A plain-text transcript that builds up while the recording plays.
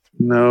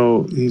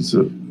No,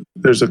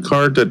 there's a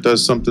card that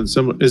does something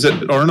similar. Is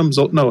it Arnim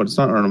Zola? No, it's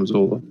not Arnim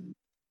Zola.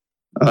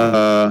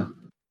 I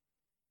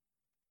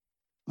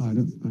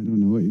don't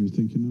know what you're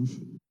thinking of.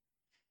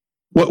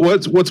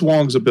 What's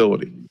Wong's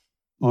ability?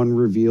 On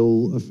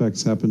reveal,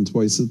 effects happen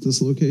twice at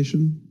this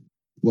location.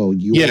 Well,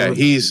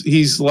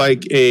 he's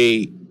like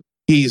a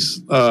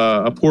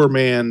poor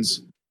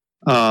man's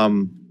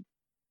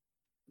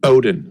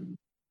Odin.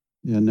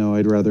 Yeah, no,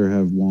 I'd rather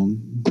have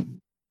Wong.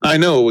 I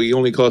know he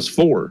only costs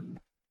 4,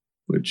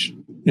 which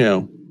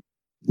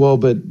Well,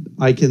 but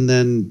I can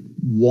then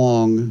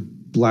Wong,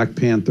 Black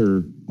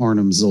Panther,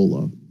 Arnim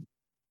Zola,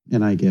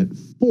 and I get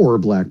 4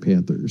 Black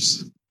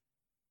Panthers.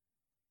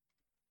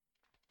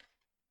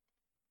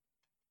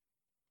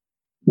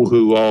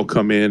 Who all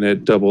come in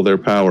at double their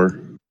power.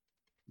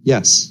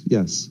 Yes.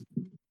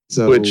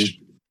 So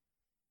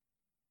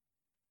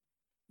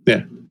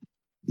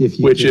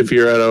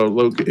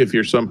if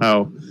you're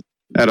somehow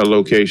at a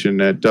location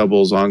that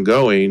doubles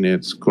ongoing,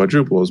 it's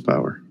quadruple his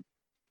power.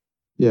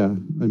 Yeah,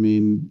 I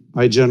mean,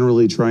 I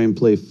generally try and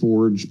play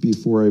Forge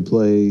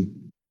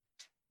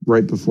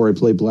right before I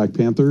play Black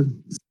Panther.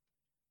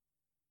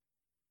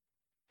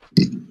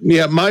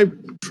 Yeah, my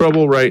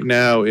trouble right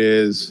now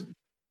is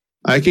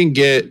I can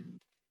get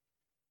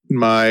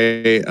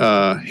my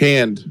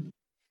hand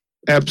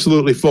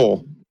absolutely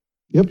full.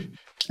 Yep.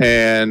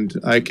 And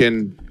I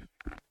can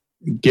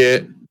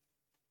get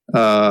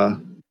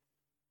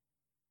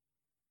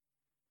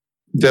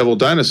Devil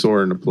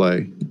Dinosaur into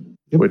play,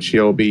 which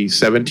he'll be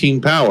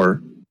 17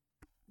 power.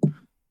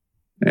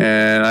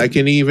 And I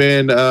can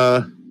even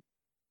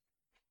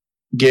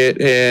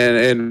get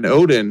an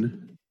Odin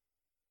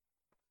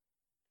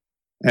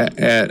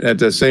at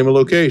the same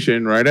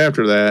location right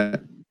after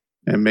that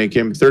and make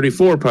him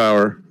 34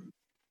 power.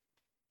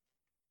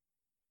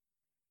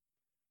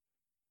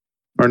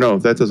 Or no,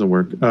 that doesn't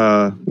work.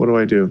 What do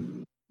I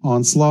do?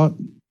 Onslaught?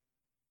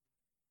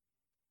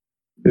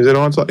 Is it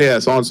Onslaught? Yeah,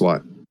 it's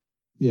Onslaught.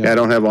 Yeah, I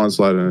don't have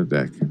Onslaught in the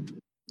deck.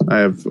 I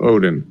have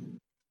Odin.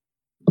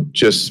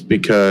 Just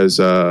because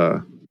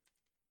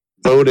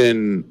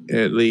Odin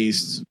at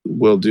least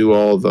will do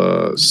all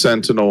the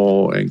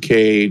Sentinel and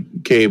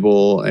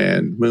Cable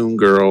and Moon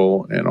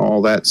Girl and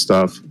all that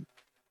stuff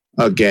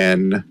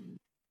again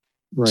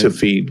to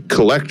feed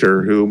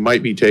Collector, who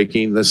might be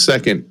taking the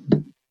second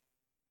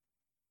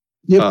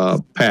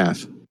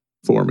path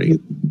for me.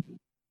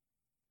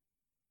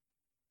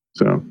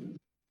 So,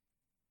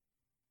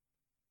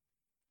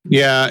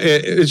 yeah,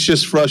 it's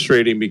just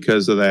frustrating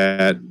because of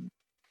that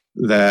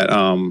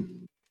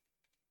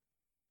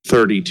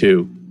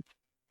 32.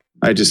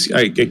 I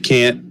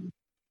can't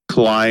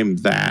climb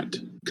that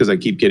because I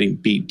keep getting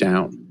beat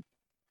down.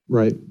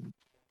 Right.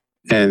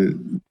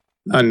 And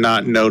I'm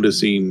not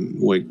noticing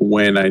like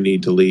when I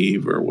need to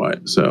leave or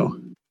what. So,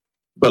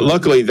 but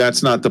luckily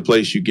that's not the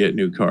place you get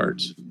new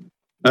cards.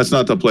 That's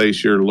not the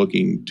place you're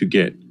looking to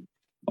get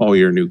all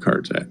your new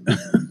cards at.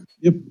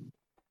 Yep.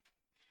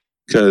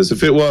 Because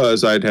if it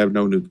was, I'd have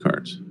no new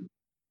cards.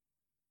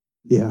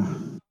 Yeah.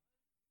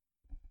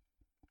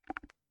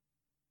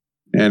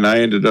 And I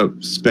ended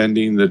up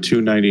spending the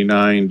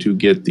 $299 to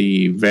get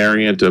the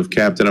variant of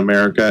Captain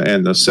America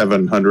and the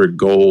 700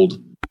 gold.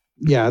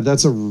 Yeah,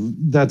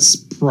 that's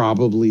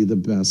probably the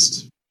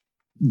best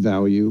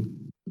value.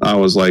 I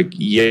was like,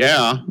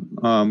 yeah,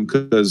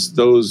 because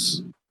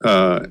those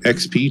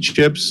XP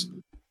chips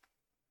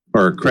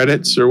or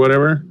credits or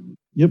whatever,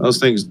 those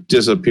things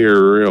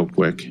disappear real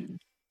quick.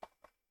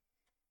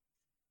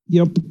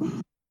 Yep.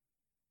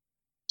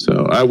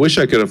 So I wish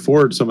I could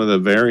afford some of the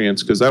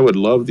variants because I would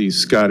love these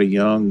Scotty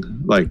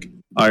Young, like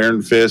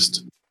Iron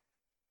Fist,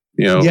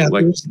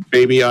 like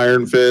baby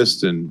Iron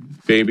Fist and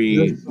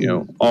baby,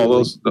 all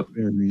those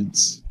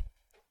variants.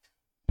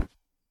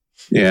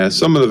 Yeah,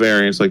 some of the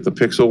variants, like the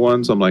Pixel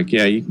ones, I'm like,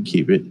 yeah, you can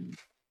keep it.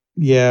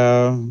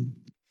 Yeah.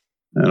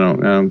 I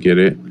don't get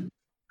it.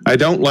 I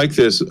don't like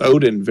this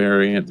Odin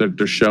variant that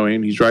they're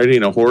showing. He's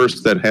riding a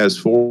horse that has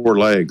 4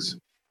 legs.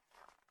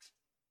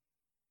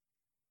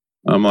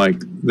 I'm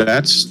like,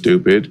 that's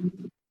stupid.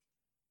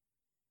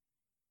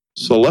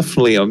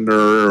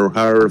 Solefliander, or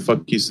however the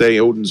fuck you say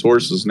Odin's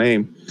horse's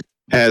name,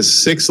 has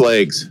 6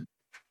 legs.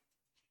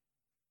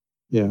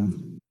 Yeah.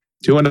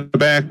 2 in the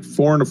back,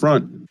 4 in the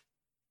front.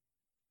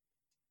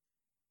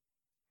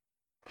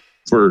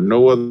 For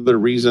no other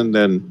reason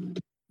than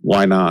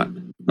why not?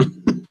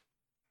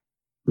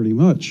 Pretty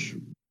much.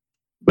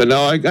 But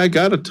no, I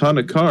got a ton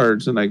of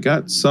cards and I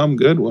got some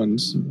good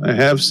ones. I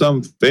have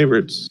some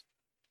favorites.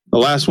 The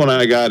last one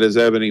I got is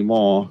Ebony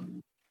Maw,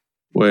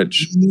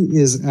 which he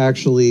is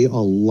actually a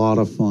lot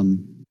of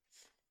fun.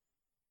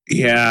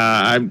 Yeah,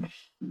 I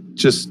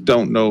just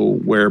don't know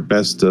where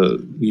best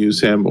to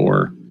use him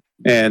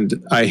and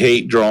I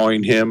hate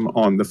drawing him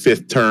on the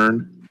 5th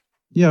turn.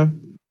 Yeah.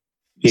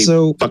 He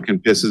fucking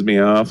pisses me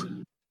off.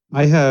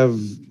 I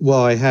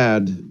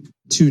had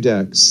 2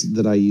 decks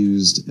that I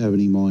used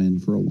Ebony Maw in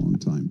for a long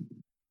time.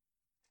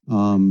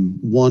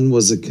 One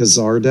was a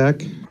Khazar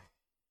deck.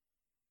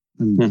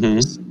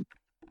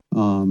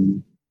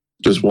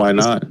 Just why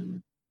not?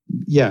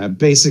 Yeah,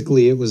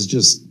 basically it was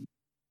just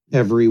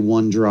every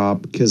one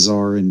drop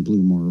Khazar and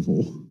Blue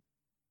Marvel.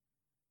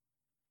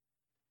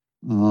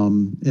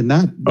 And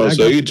that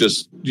so you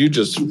just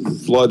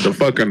flood the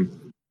fucking.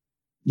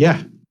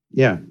 Yeah.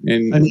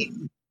 And I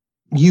mean,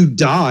 you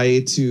die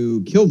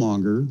to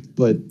Killmonger,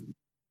 but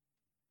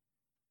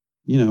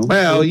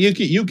well,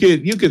 you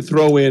could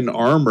throw in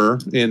armor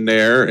in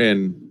there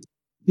and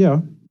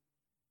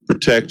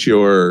protect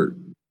your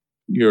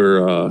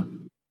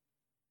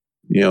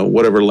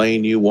whatever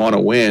lane you want to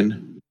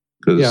win,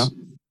 because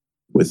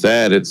with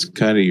that it's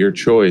kind of your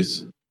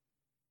choice.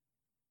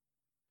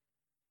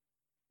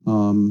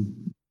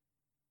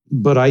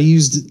 But I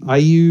used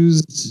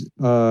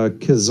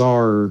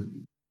Khazar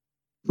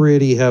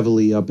pretty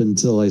heavily up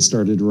until I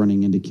started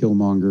running into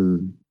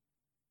Killmonger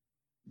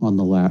on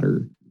the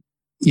ladder.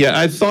 Yeah,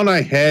 I thought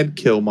I had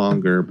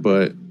Killmonger,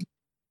 but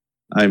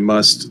I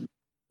must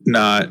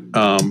not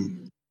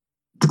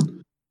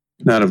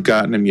have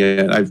gotten him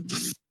yet. I've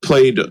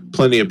played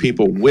plenty of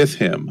people with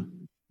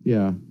him.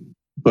 Yeah.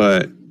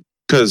 But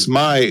because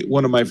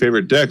one of my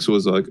favorite decks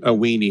was like a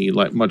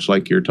weenie, much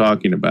like you're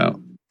talking about.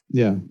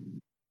 Yeah.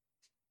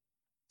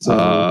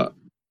 So,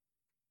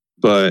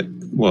 but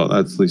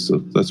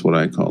that's what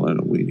I call it,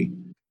 a weenie.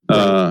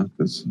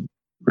 That's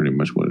pretty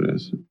much what it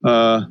is.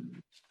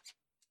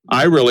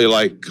 I really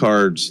like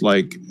cards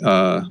like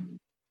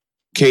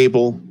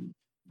Cable,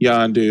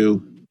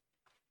 Yondu,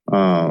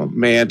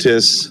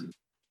 Mantis,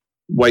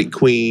 White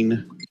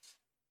Queen,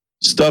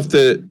 stuff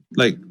that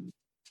like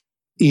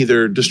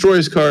either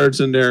destroys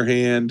cards in their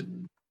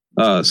hand,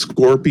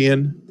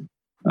 Scorpion,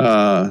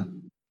 or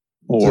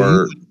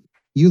so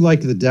you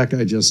like the deck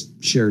I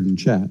just shared in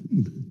chat.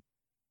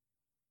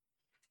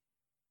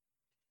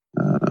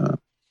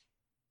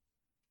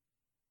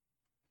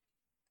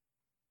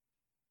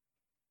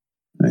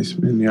 Nice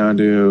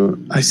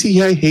Yondu.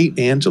 I hate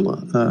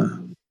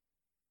Angela.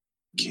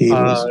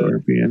 Cable,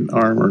 Scorpion,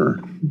 Armor.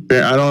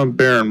 I don't have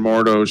Baron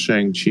Mordo,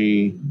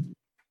 Shang-Chi,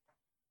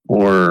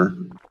 or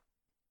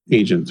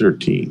Agent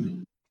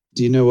 13.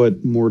 Do you know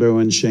what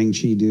Mordo and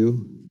Shang-Chi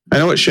do? I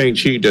know what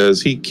Shang-Chi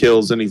does. He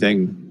kills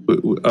anything,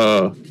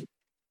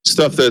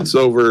 stuff that's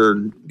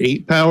over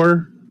 8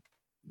 power,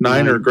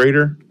 9 or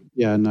greater.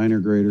 Yeah, 9 or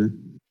greater.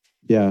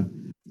 Yeah.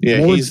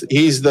 Yeah,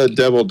 he's the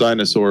devil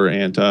dinosaur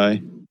anti.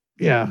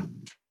 Yeah.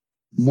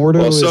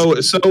 Mordo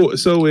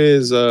so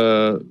is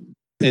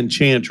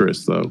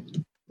Enchantress though.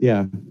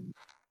 Yeah.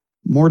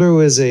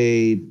 Mordo is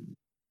a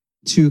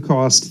 2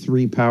 cost,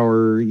 3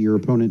 power. Your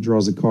opponent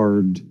draws a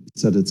card,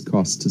 set its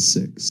cost to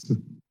 6.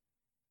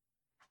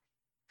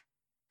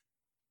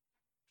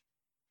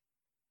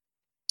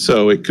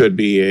 So it could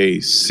be a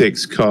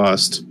 6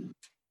 cost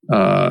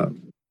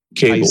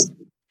Cable.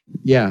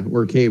 Yeah,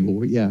 or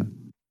Cable. Yeah.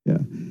 Yeah.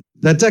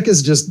 That deck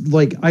is just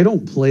like, I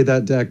don't play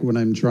that deck when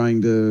I'm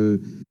trying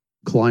to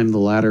climb the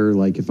ladder.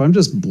 Like if I'm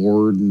just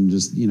bored and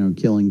just,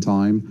 killing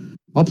time,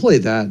 I'll play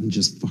that and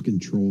just fucking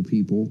troll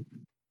people.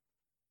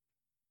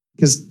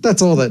 Because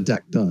that's all that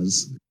deck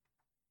does.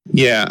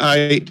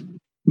 Yeah,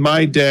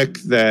 my deck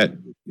that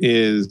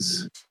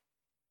is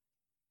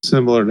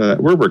similar to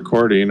that. We're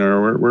recording,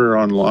 or we're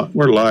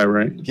live,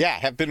 right? Yeah,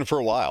 have been for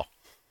a while.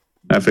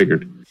 I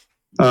figured.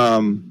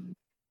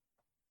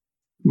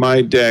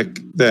 My deck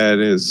that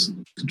is,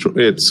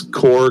 it's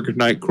Korg,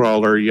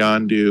 Nightcrawler,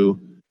 Yondu,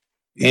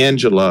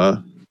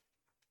 Angela,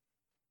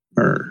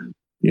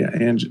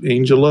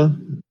 Angela,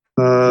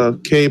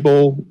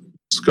 Cable,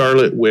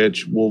 Scarlet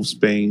Witch,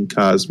 Wolfsbane,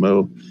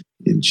 Cosmo,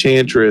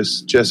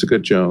 Enchantress, Jessica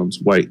Jones,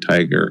 White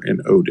Tiger, and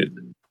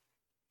Odin.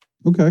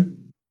 Okay.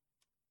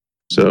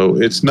 So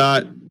it's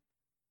not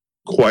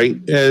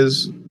quite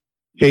as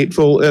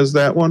hateful as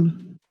that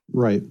one.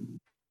 Right.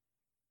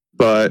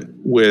 But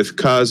with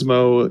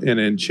Cosmo and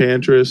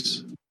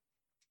Enchantress,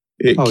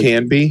 it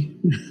can be.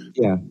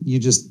 Yeah, you're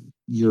just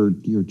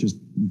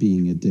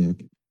being a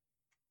dick.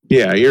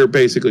 Yeah, you're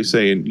basically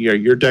saying,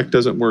 your deck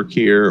doesn't work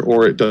here,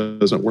 or it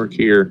doesn't work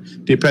here,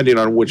 depending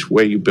on which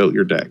way you built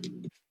your deck.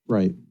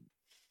 Right.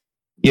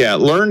 Yeah,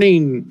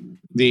 learning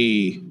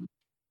the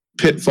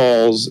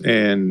pitfalls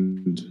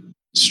and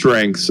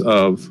strengths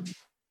of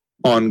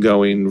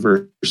ongoing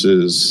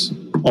versus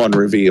on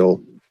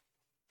reveal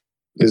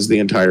is the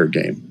entire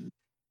game.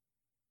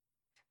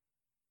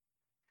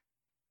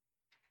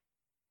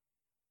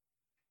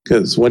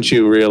 Because once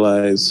you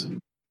realize,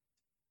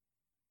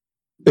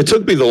 it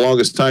took me the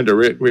longest time to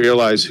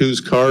realize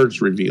whose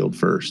cards revealed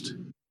first.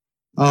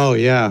 Oh,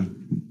 yeah.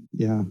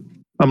 Yeah.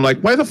 I'm like,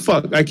 why the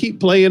fuck? I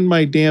keep playing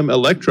my damn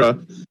Electra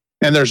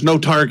and there's no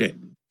target.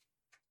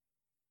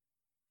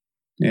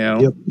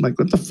 Like,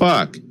 what the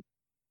fuck?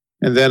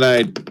 And then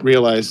I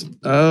realized,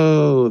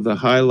 the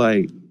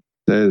highlight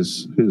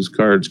says whose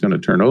card's going to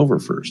turn over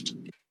first.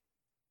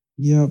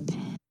 Yep.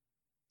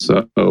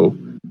 So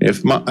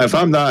if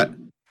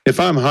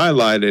I'm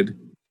highlighted,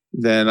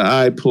 then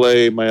I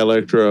play my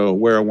Electro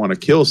where I want to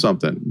kill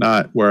something,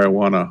 not where I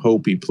want to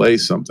hope he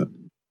plays something.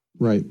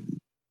 Right.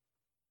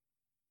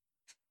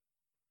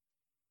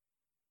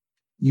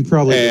 You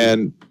probably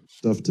have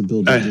stuff to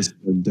build a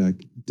Discard deck,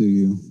 do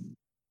you?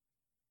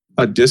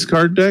 A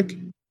discard deck?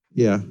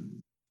 Yeah.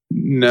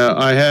 No,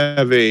 I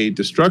have a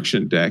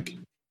destruction deck.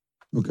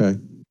 Okay.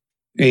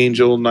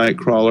 Angel,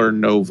 Nightcrawler,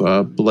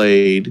 Nova,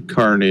 Blade,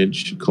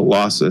 Carnage,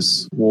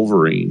 Colossus,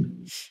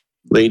 Wolverine,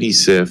 Lady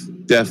Sif,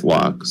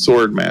 Deathlock,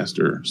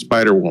 Swordmaster,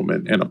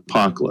 Spider-Woman, and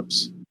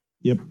Apocalypse.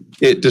 Yep.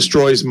 It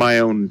destroys my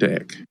own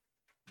deck.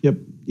 Yep.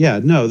 Yeah,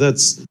 no,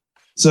 that's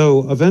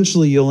so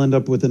eventually you'll end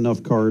up with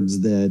enough cards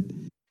that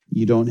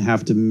you don't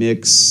have to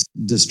mix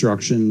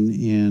destruction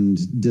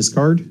and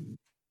discard,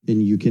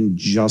 and you can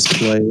just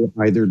play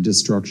either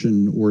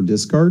destruction or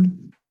discard.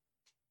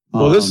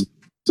 Well, this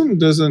one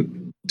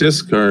doesn't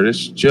discard,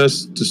 it's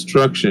just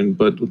destruction,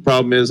 but the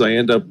problem is I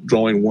end up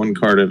drawing one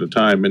card at a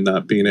time and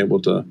not being able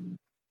to,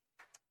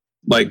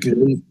 like,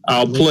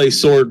 I'll play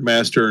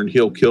Swordmaster and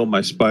he'll kill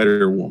my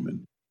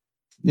Spider-Woman.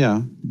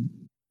 Yeah.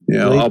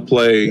 Yeah, I'll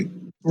play,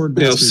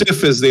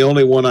 Sif is the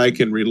only one I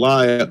can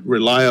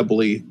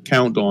reliably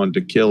count on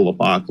to kill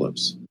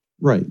Apocalypse.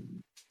 Right.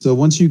 So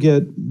once you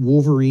get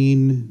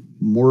Wolverine,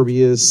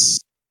 Morbius,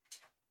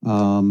 Do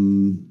I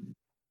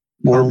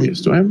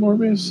have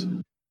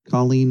Morbius?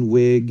 Colleen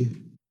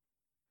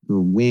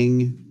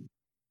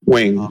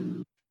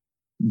Wing,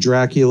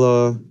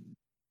 Dracula.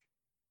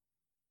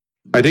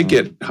 I did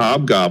get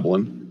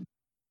Hobgoblin.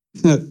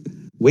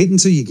 Wait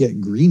until you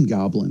get Green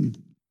Goblin.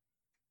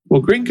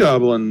 Well, Green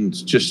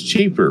Goblin's just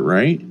cheaper,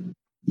 right?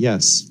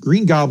 Yes,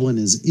 Green Goblin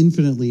is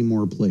infinitely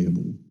more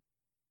playable.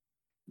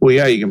 Well,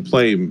 yeah, you can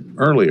play him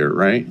earlier,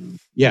 right?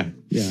 Yeah.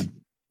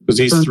 Because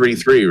he's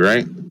 3/3,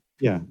 right?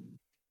 Yeah.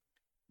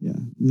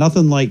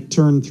 Nothing like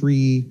turn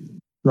 3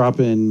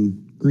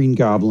 dropping Green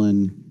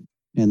Goblin,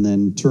 and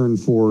then turn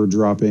 4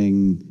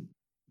 dropping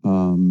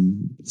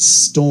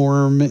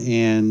Storm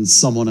and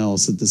someone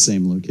else at the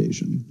same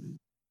location.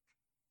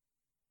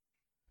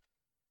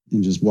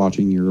 And just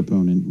watching your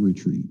opponent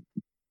retreat.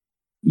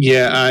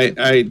 Yeah,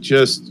 I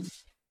just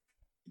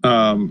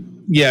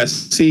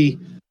see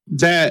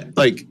that,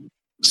 like,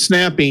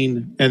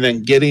 snapping and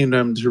then getting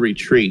them to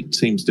retreat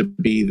seems to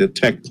be the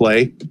tech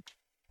play.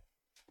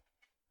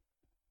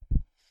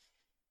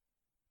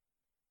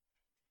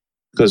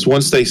 Because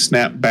once they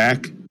snap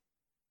back,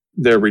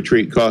 their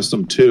retreat costs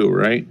them 2,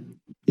 right?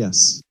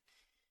 Yes.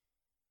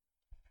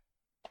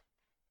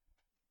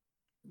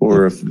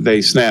 Or if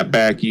they snap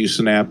back, you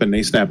snap, and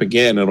they snap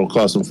again, it'll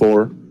cost them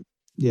 4.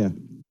 Yeah.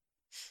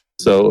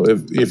 So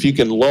if you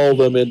can lull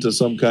them into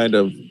some kind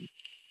of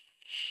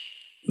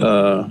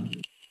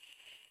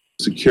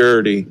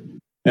security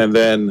and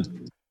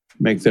then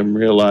make them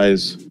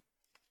realize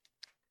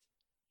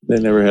they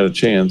never had a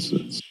chance,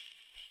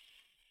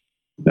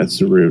 that's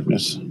the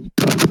rudeness.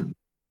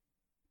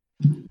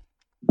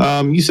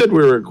 You said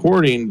we were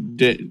recording.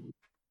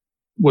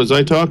 Was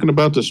I talking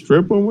about the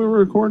strip when we were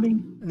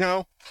recording?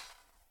 No.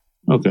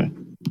 Okay.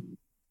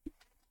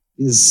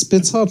 Is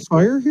Spitz Hot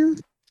Fire here?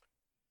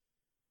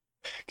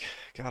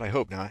 God, I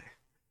hope not.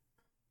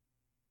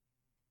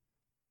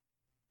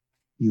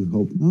 You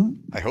hope not?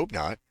 I hope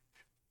not.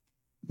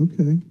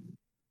 Okay.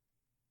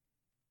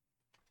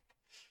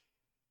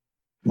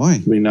 Why?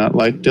 Do we not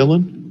like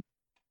Dylan?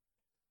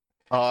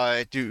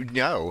 I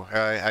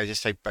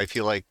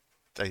feel like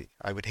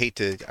I would hate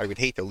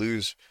to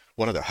lose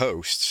one of the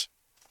hosts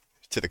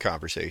to the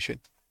conversation.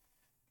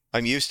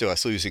 I'm used to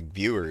us losing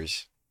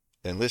viewers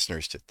and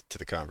listeners to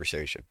the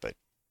conversation, but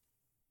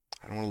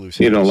I don't want to lose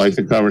You hosts. don't like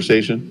the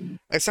conversation?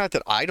 It's not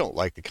that I don't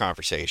like the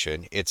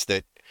conversation. It's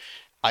that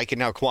I can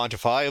now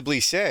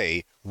quantifiably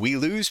say we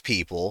lose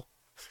people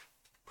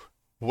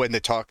when the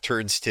talk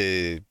turns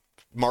to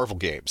Marvel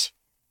games.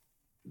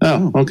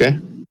 Oh, okay.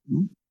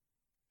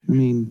 I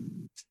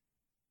mean,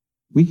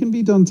 we can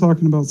be done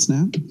talking about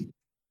Snap.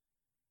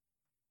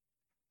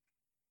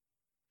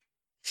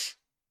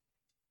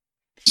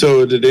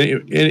 So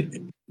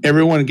did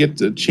everyone get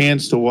the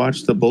chance to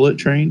watch the Bullet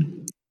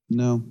Train?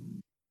 No.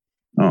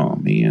 Oh,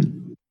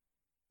 man.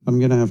 I'm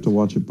going to have to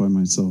watch it by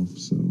myself,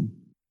 so.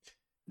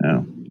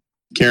 Oh.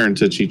 Karen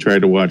said she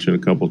tried to watch it a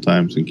couple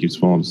times and keeps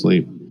falling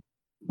asleep.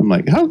 I'm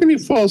like, how can you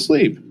fall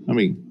asleep? I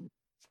mean,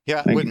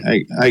 yeah,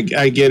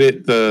 I get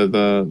it.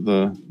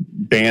 The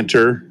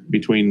banter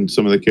between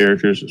some of the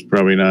characters is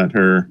probably not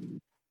her,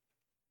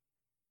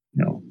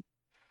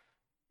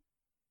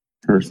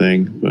 her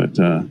thing, but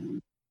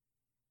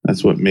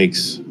that's what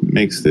makes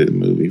the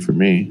movie for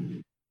me.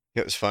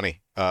 It was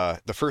funny.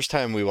 The first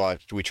time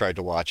we tried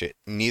to watch it,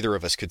 neither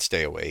of us could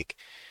stay awake.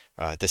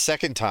 The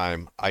second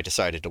time I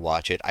decided to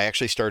watch it, I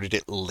actually started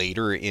it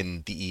later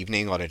in the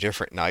evening on a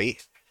different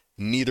night.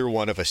 Neither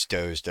one of us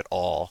dozed at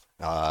all.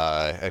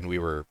 And we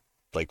were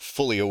like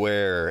fully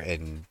aware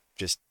and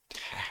just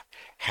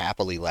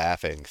happily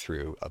laughing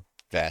through a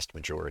vast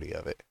majority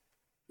of it.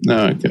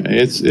 No, okay.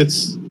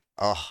 It's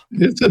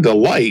a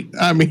delight.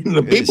 I mean,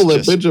 the people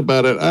that bitch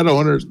about it, I don't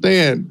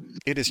understand.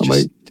 It is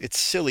just, it's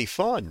silly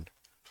fun.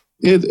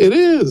 It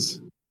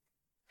is.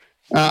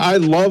 I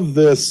love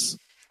this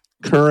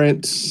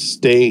current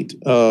state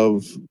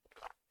of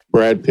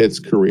Brad Pitt's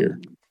career.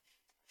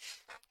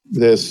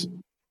 This,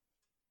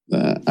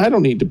 I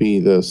don't need to be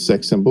the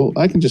sex symbol.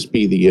 I can just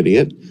be the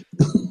idiot.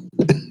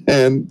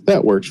 And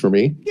that works for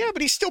me. Yeah,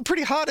 but he's still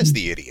pretty hot as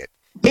the idiot.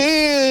 He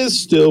is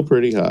still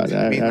pretty hot.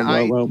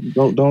 Well,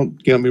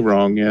 don't get me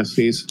wrong. Yes,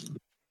 he's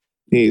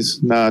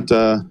not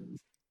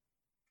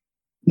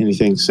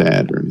anything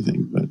sad or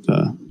anything, but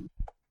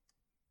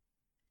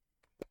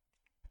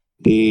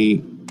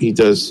he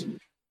does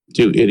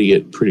do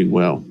idiot pretty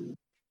well.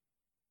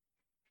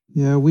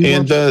 Yeah,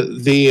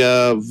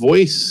 the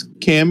voice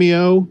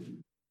cameo,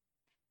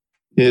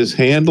 his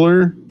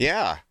handler.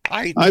 Yeah,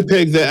 I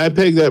pegged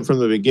that from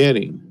the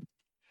beginning.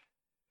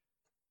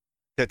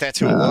 That's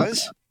who it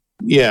was.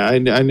 Yeah, I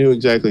knew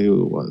exactly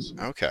who it was.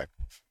 Okay,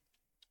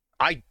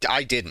 I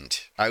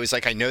didn't. I was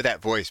like, I know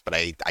that voice, but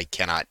I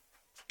cannot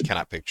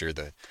picture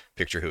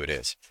who it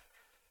is.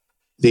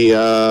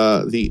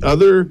 The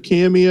other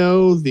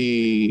cameo,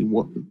 the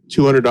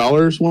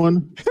 $200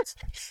 one,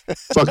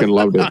 fucking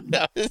loved it.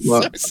 That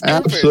was so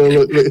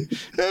absolutely,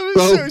 that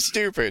was so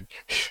stupid.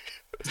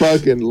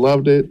 Fucking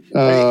loved it.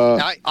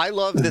 I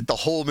love that the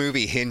whole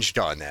movie hinged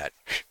on that.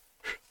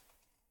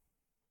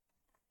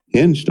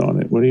 Hinged on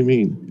it? What do you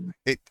mean?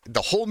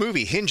 The whole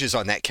movie hinges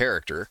on that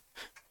character.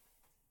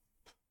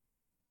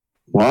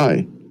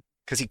 Why?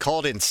 Because he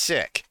called in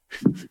sick.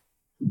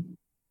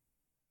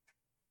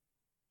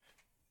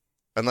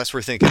 Unless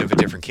we're thinking of a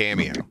different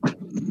cameo.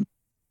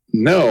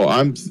 No,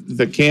 I'm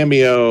the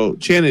cameo,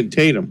 Channing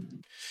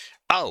Tatum.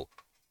 Oh,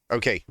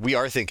 okay. We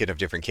are thinking of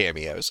different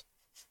cameos.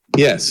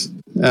 Yes,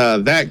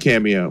 that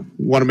cameo.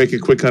 Want to make a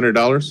quick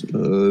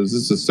 $100? Is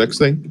this a sex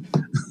thing?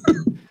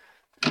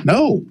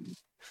 No.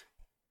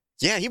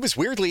 Yeah, he was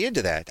weirdly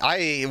into that.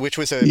 Which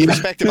was a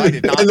perspective I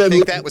did not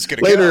think that was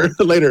going to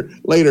go.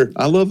 Later.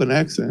 I love an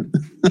accent.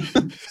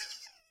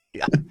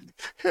 Yeah,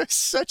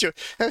 that's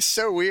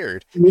so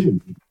weird.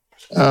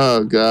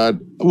 Oh God.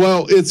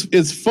 Well,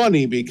 it's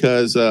funny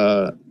because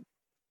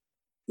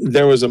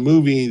there was a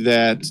movie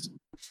that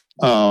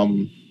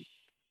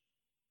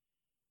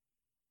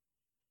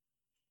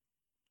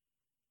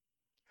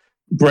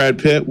Brad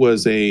Pitt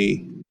was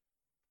a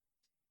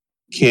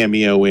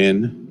cameo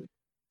in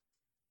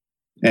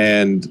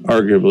and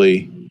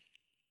arguably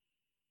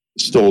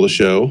stole the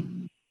show.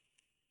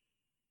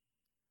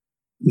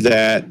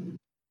 That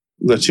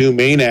the two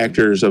main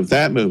actors of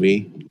that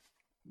movie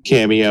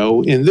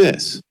cameo in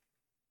this.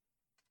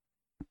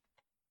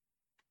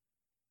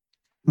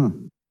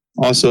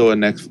 Also a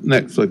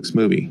Netflix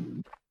movie.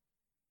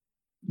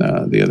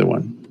 The other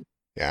one.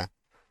 Yeah.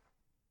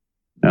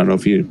 I don't know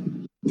if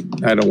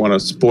I don't want to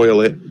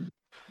spoil it,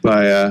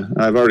 but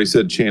I've already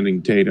said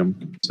Channing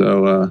Tatum.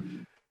 So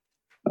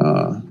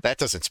that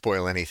doesn't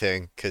spoil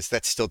anything because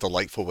that's still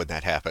delightful when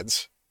that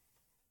happens.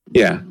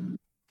 Yeah.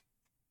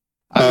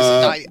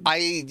 I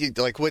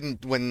like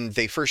when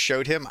they first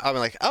showed him, I'm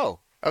like, oh,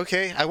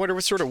 okay. I wonder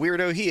what sort of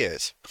weirdo he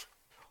is.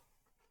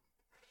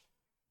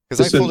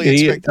 Because I fully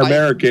expect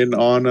American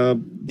on a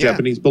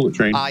Japanese bullet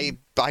train. I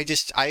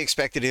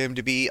expected him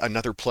to be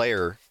another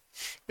player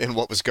in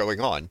what was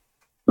going on.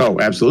 Oh,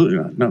 absolutely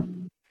not. No.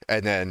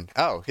 And then,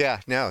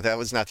 no, that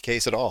was not the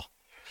case at all.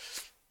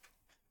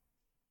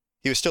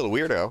 He was still a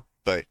weirdo,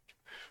 but.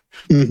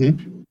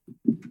 Mm-hmm.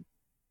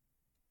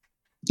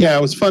 Yeah,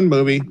 it was a fun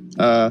movie.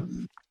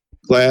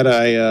 Glad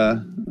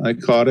I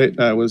caught it.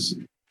 I was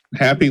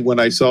happy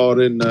when I saw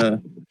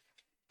it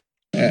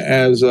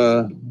as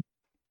a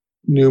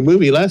new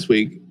movie last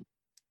week.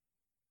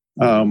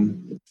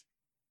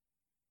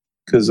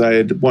 Because I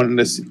had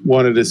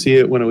wanted to see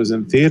it when it was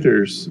in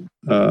theaters.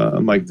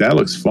 I'm like, that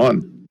looks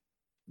fun.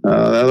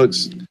 That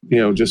looks,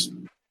 just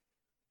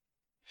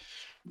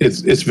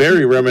it's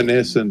very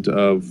reminiscent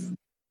of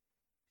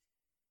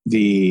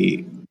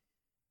the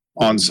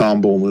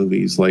ensemble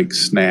movies like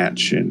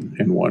Snatch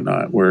and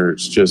whatnot, where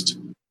it's just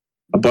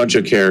a bunch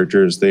of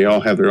characters. They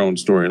all have their own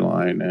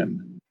storyline,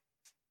 and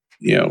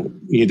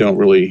you don't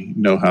really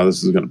know how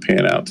this is going to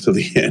pan out to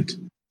the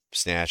end.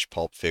 Snatch,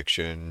 Pulp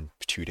Fiction,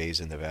 2 Days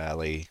in the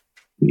Valley.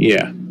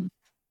 Yeah.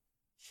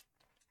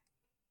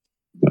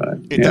 But,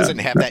 it doesn't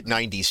have that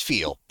 90s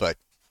feel, but.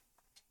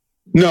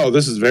 No,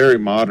 this is very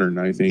modern,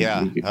 I think.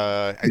 Yeah.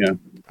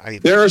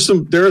 There are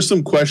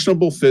some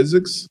questionable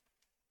physics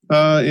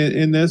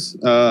in this.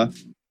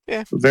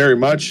 Very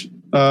much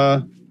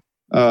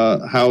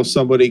how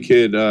somebody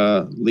could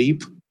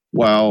leap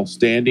while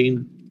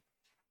standing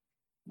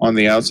on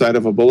the outside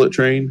of a bullet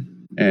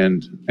train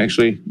and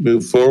actually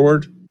move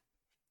forward.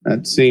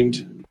 That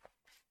seemed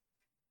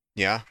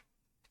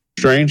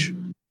strange,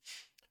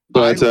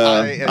 but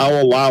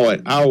I'll allow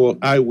it.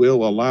 I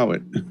will allow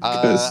it.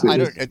 I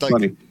don't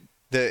funny.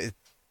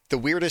 The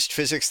weirdest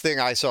physics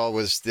thing I saw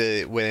was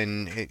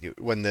when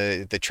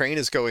the train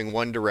is going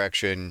one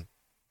direction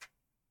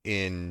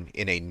in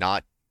a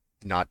not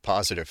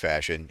positive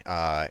fashion,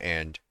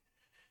 and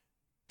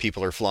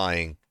people are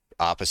flying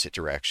opposite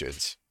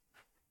directions,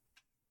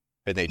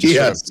 and they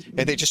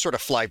just sort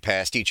of fly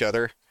past each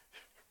other.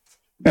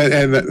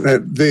 And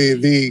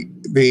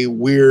the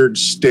weird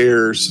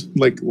stares,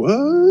 like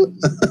what?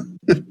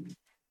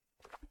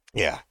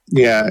 Yeah.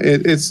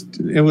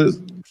 It was.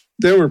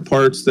 There were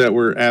parts that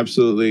were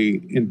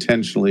absolutely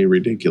intentionally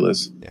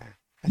ridiculous. Yeah.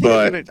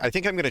 I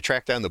think I'm going to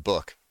track down the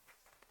book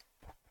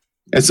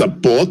It's a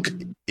book.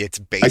 It's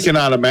I based.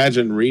 cannot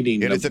imagine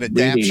reading. It is an reading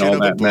adaptation all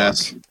of a that book.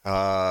 mess.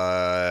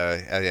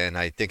 And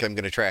I think I'm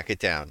going to track it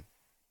down.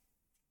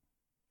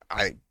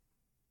 I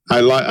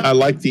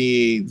like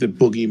the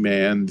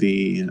boogeyman,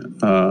 the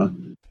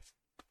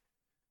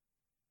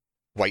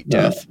White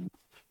Death.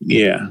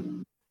 Yeah,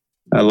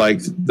 I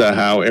liked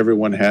how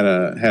everyone had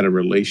a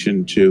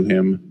relation to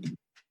him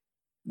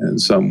in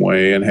some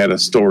way and had a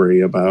story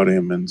about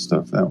him and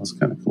stuff. That was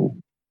kind of cool.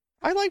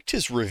 I liked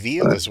his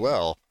reveal as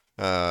well,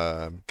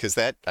 because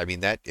that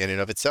in and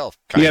of itself.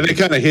 They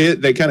kind of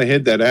hid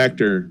that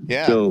actor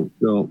till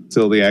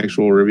the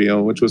actual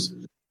reveal, which is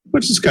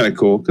kind of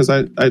cool because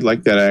I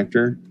like that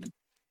actor.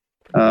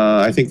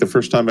 I think the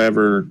first time I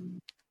ever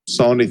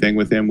saw anything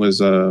with him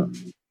was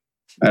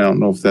I don't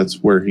know if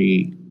that's where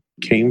he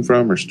came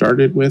from or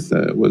started with.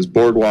 Was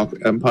Boardwalk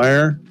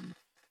Empire,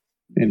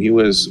 and he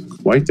was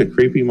quite the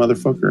creepy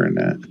motherfucker in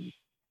that.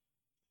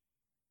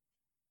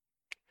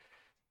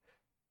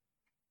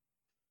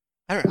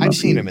 I've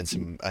seen him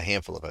in a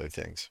handful of other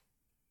things.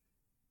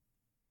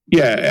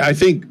 Yeah, I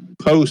think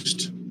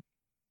post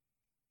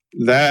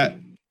that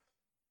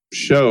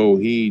show,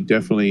 he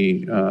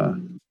definitely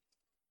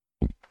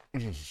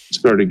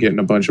started getting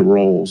a bunch of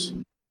roles,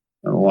 and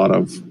a lot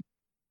of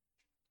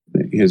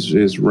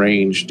his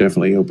range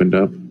definitely opened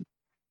up.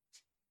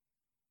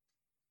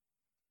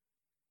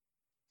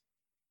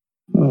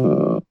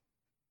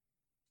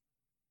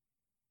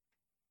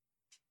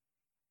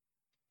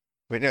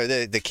 Wait, no,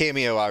 the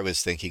cameo I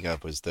was thinking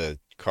of was the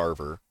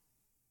Carver.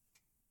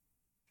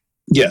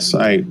 Yes,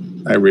 I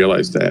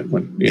realized that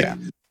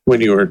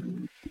when you were.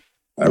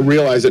 I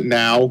realize it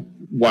now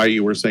why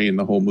you were saying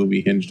the whole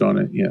movie hinged on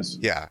it. Yes.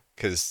 Yeah,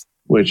 because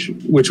which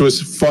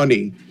was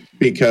funny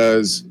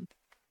because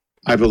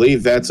I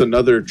believe that's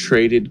another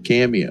traded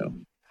cameo.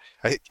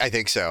 I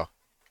think so.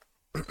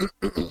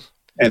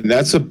 And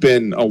that's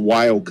been a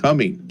while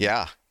coming.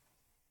 Yeah.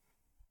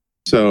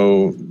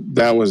 So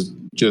that was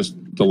just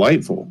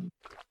delightful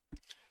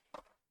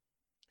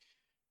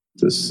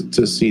to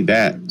see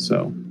that.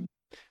 So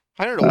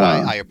I don't know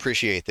why I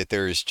appreciate that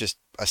there's just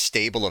a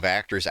stable of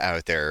actors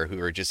out there who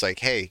are just like,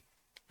 hey,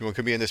 you want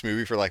to be in this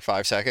movie for like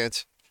 5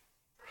 seconds?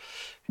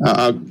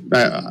 And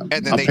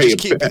then they just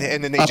keep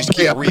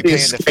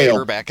repaying the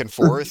favor back and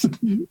forth.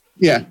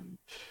 Yeah.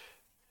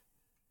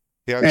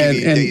 You know, give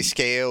you a day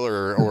scale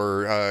or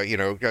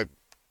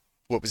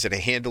what was it? A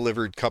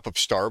hand-delivered cup of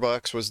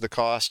Starbucks was the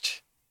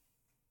cost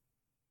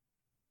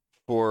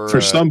for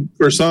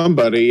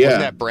somebody. Yeah.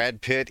 Wasn't that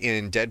Brad Pitt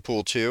in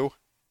Deadpool 2?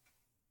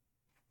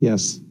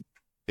 Yes.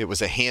 It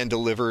was a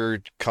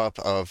hand-delivered cup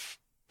of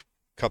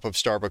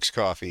Starbucks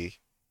coffee.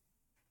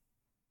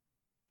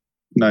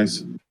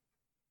 Nice.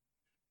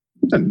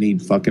 Doesn't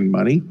need fucking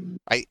money.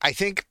 I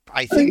think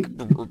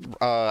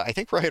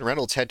Ryan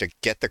Reynolds had to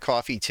get the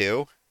coffee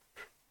too.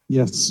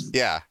 Yes.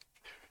 Yeah.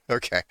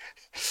 Okay.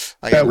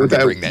 That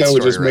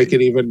would just make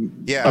it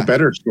even a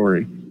better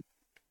story.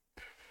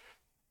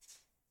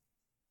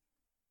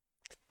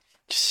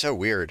 Just so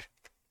weird.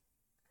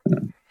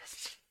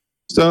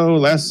 So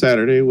last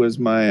Saturday was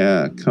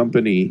my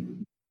company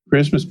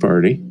Christmas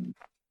party.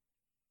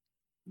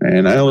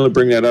 And I only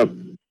bring that up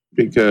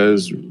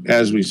because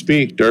as we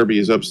speak, Darby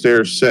is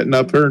upstairs setting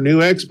up her new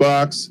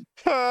Xbox.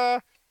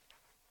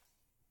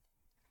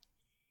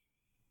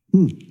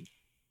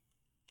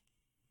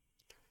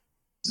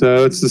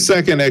 So it's the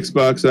second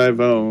Xbox I've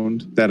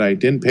owned that I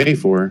didn't pay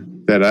for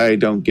that I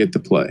don't get to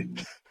play.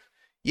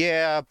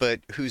 Yeah, but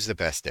who's the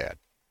best dad?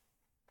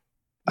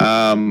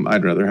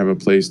 I'd rather have a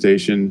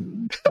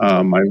PlayStation.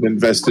 I've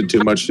invested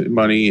too much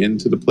money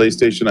into the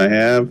PlayStation I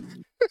have.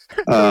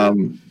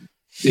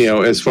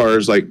 As far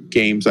as like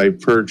games I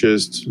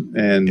purchased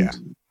and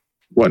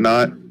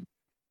whatnot.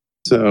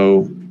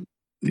 So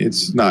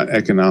it's not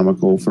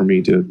economical for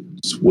me to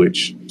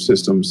switch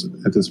systems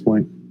at this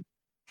point.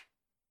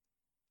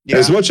 Yeah.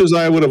 As much as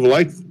I would have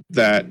liked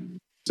that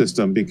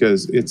system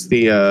because it's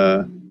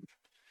the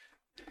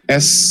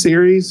S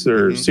series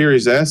or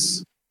Series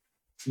S,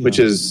 which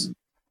is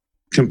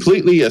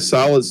completely a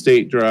solid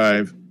state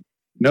drive,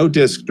 no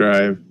disk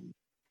drive,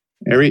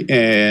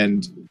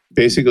 and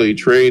basically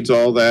trades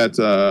all that.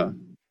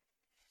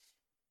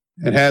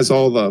 It has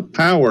all the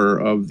power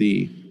of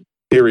the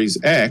Series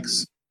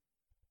X,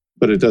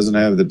 but it doesn't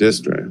have the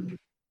disk drive.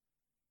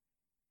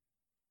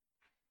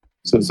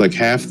 So it's like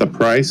half the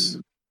price,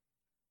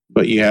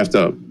 but you have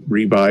to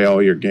rebuy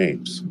all your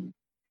games.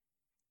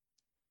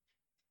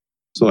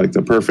 So like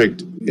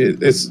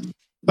it's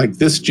like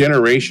this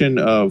generation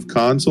of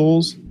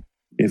consoles,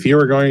 if you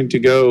were going to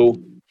go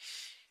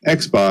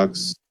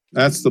Xbox,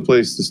 that's the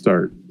place to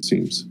start, it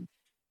seems.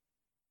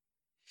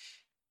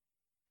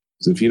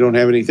 So if you don't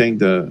have anything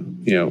to,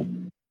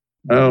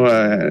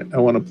 I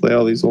want to play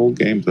all these old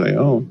games I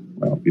own.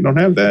 Well, if you don't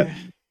have that.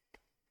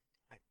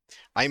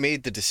 I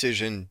made the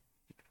decision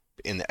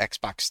in the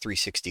Xbox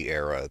 360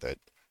 era that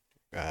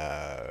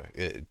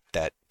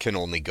that can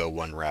only go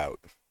one route,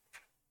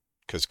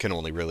 because can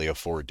only really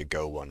afford to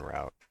go one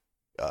route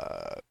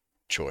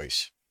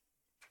choice.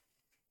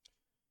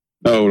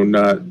 Oh,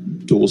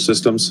 not dual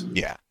systems?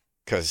 Yeah,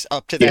 Because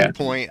up to that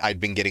point, I'd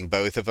been getting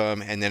both of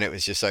them, and then it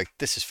was just like,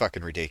 this is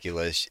fucking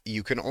ridiculous.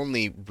 You can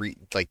only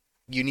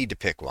you need to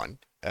pick one.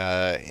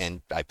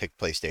 And I picked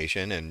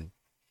PlayStation and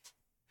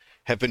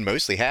have been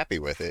mostly happy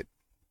with it.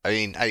 I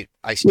mean, I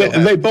still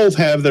they both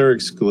have their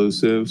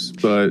exclusives,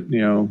 but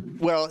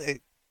well,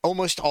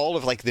 almost all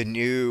of like the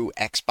new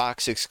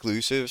Xbox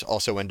exclusives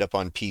also end up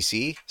on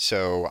PC,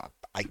 so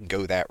I can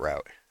go that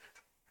route.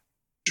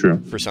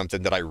 True. For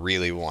something that I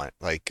really want,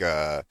 like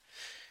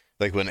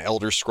when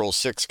Elder Scrolls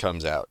 6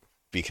 comes out,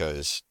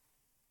 because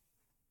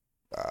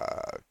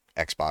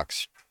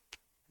Xbox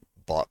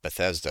bought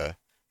Bethesda.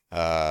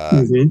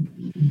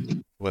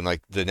 When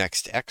like the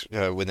next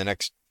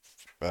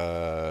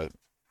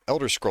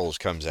Elder Scrolls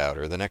comes out,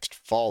 or the next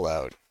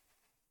Fallout,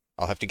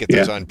 I'll have to get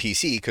those on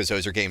PC, because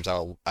those are games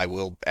I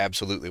will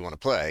absolutely want to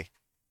play.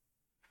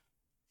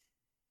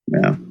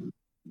 Yeah.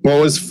 Well,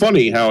 it was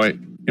funny how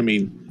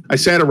I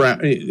sat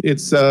around.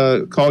 It's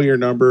call your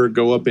number,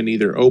 go up and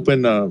either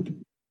open a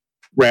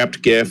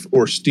wrapped gift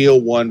or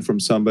steal one from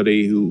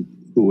somebody who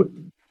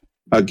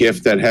a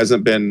gift that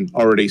hasn't been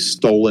already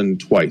stolen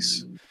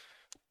twice.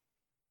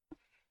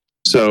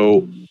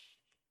 So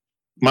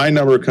my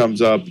number comes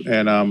up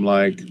and I'm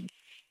like,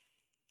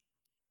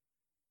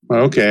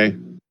 okay,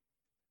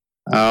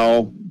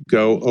 I'll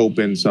go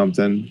open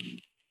something.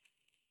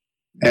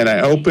 And I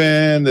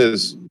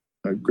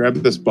grab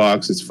this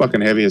box. It's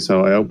fucking heavy as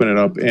hell. I open it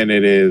up and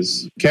it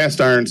is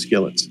cast iron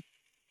skillets.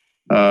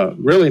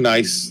 Really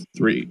nice.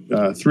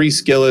 Three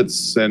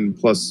skillets and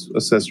plus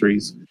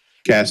accessories,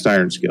 cast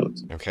iron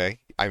skillets. Okay.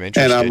 I'm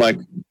interested. And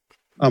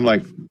I'm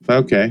like,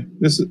 okay,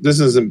 this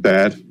isn't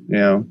bad.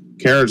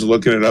 Karen's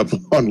looking it up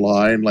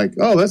online, like,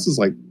 oh, this is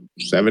like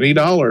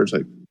 $70,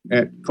 like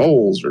at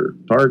Kohl's or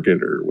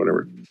Target or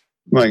whatever.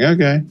 I'm like,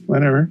 okay,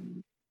 whatever.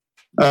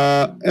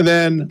 And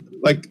then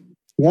like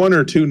 1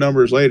 or 2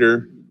 numbers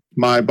later,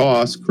 my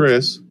boss,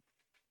 Chris,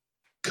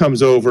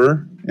 comes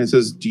over and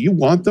says, do you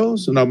want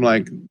those? And I'm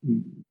like,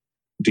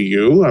 do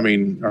you? I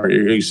mean, are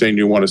you saying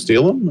you want to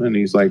steal them? And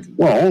he's like,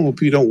 well,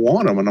 if you don't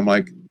want them. And I'm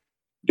like,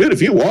 dude, if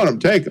you want them,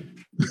 take them.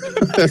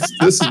 This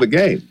is the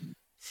game.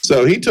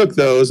 So he took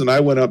those, and I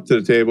went up to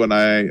the table, and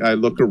I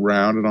look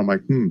around, and I'm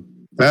like,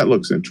 that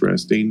looks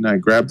interesting. I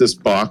grab this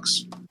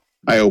box.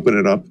 I open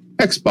it up.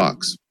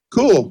 Xbox.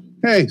 Cool.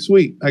 Hey,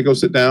 sweet. I go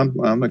sit down.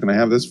 Well, I'm not going to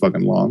have this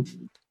fucking long.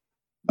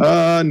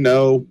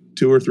 No.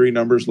 2 or 3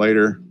 numbers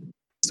later,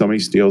 somebody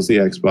steals the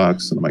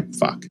Xbox, and I'm like,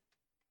 fuck.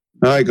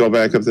 I go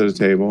back up to the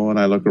table, and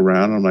I look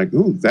around, and I'm like,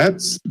 ooh,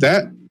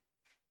 that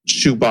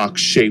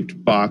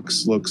shoebox-shaped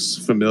box looks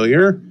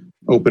familiar.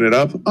 Open it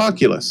up.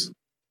 Oculus.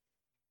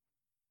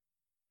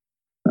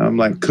 I'm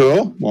like,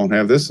 cool. Won't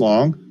have this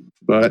long,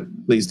 but at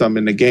least I'm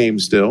in the game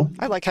still.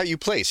 I like how you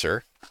play,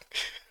 sir.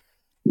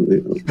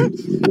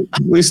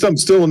 At least I'm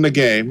still in the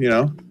game,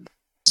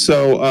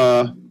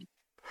 So,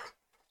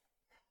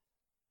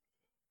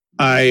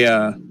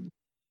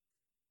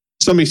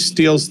 somebody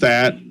steals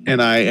that,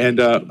 and I end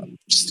up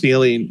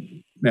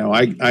stealing.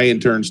 I in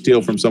turn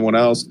steal from someone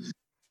else,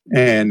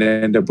 and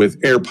end up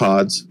with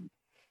AirPods.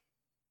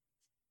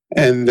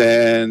 And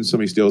then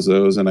somebody steals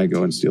those, and I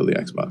go and steal the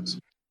Xbox.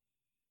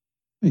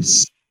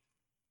 Nice.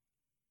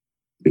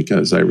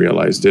 Because I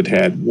realized it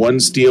had 1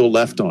 steal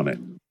left on it.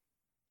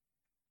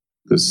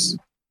 Because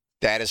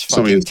that is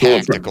fucking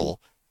tactical.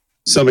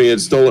 Somebody had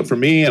stole it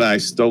from me, and I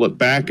stole it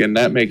back, and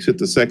that makes it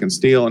the second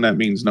steal, and that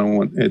means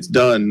it's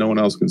done. No one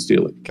else can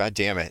steal it. God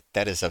damn it.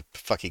 That is a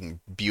fucking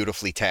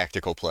beautifully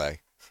tactical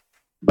play.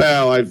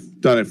 Well,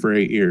 I've done it for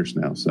 8 years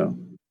now, so.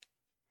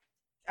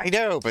 I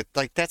know, but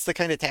like that's the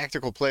kind of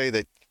tactical play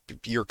that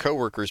your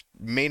coworkers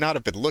may not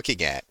have been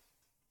looking at.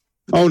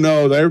 Oh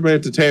no! Everybody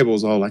at the table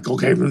is all like,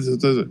 "Okay, this,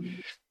 that.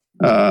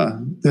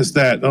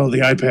 Oh, the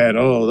iPad.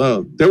 Oh,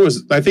 no." There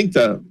was, I think,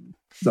 the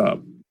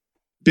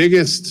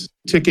biggest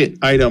ticket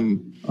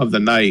item of the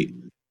night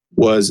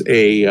was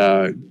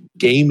a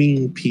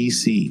gaming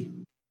PC.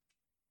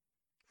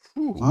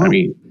 Wow. I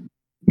mean,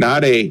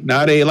 not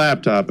a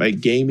laptop, a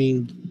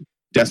gaming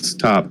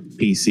desktop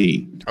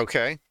PC.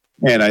 Okay.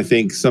 And I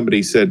think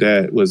somebody said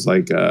that was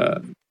like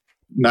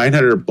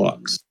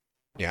 $900.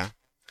 Yeah.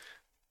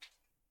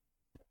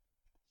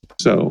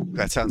 So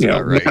that sounds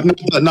about right.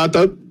 Not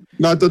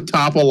the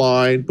top of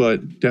line,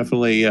 but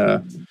definitely.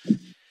 I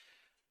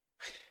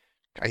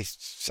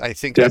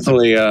think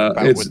definitely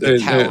it's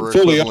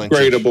fully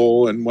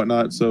upgradable and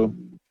whatnot. So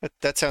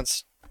that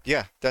sounds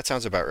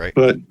about right.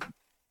 But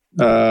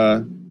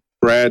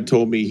Brad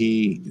told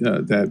me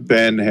that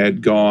Ben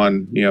had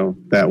gone,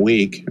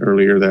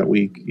 earlier that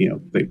week,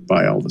 they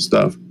buy all the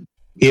stuff.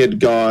 He had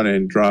gone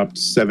and dropped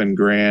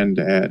 $7,000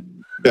 at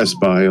Best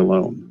Buy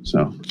alone.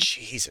 So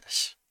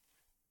Jesus.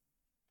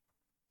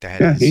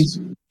 it's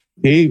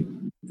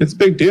a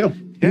big deal.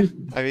 Yeah.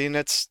 I mean,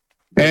 that's.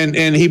 And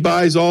he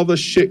buys all the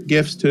shit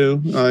gifts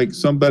too. Like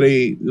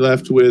somebody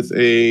left with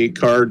a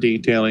car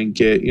detailing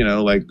kit,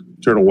 like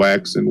turtle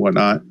wax and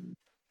whatnot.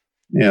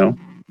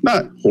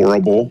 Not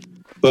horrible,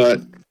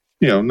 but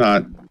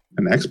not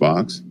an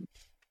Xbox.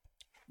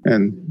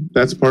 And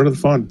that's part of the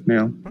fun.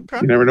 Okay.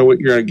 You never know what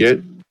you're gonna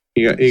get.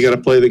 You got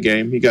to play the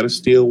game. You got to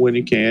steal when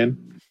you can.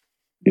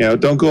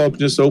 Don't go up and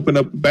just open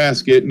up a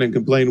basket and then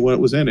complain what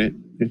was in it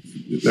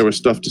if there was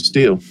stuff to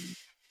steal.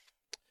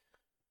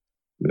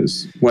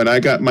 Because when I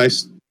got my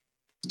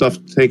stuff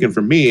taken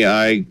from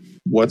me,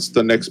 what's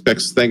the next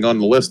best thing on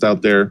the list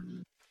out there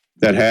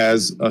that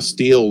has a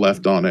steal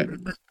left on it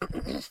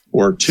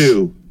or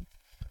two?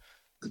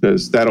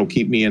 Because that'll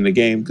keep me in the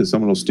game because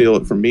someone will steal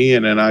it from me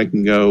and then I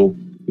can go,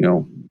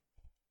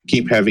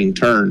 keep having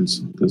turns.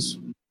 Because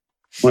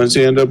once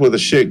you end up with a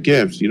shit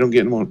gift, you don't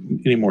get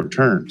any more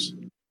turns.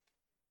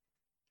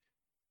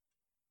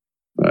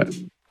 But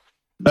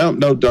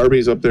no,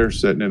 Darby's up there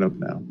setting it up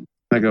now.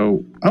 I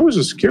go, I was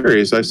just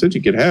curious. I said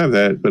you could have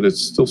that, but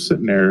it's still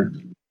sitting there.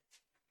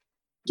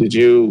 Did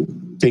you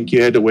think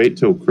you had to wait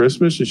till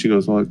Christmas? And she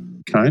goes, well,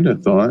 I kind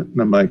of thought. And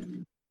I'm like,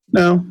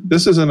 no,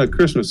 this isn't a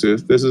Christmas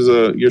gift. This is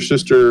your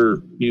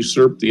sister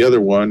usurped the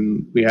other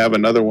one. We have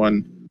another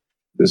one.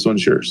 This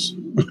one's yours.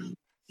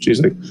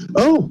 She's like,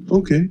 oh,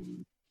 okay.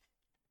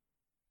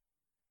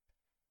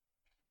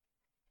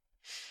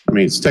 I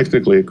mean, it's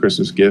technically a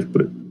Christmas gift,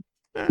 but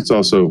it's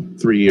also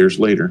 3 years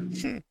later.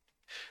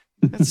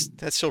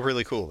 That's still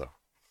really cool, though.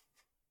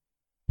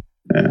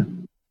 Yeah.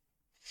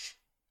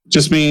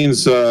 Just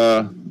means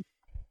the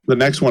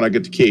next one I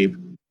get to keep.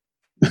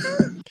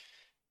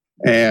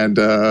 And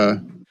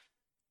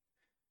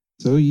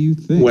so you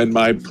think when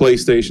my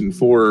PlayStation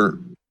 4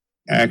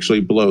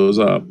 actually blows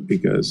up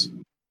because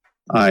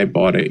I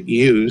bought it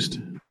used,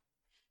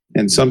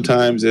 and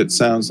sometimes it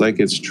sounds like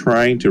it's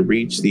trying to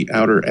reach the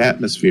outer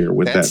atmosphere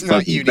with that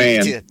fucking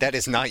fan. That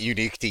is not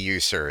unique to you,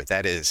 sir.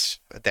 That is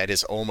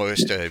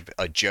almost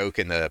a joke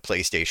in the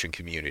PlayStation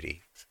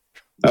community.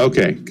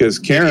 Okay, because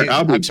Karen,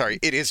 I'm sorry,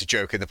 it is a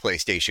joke in the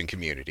PlayStation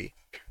community.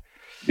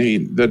 I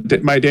mean,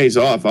 my days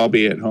off, I'll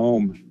be at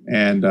home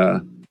and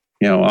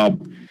I'll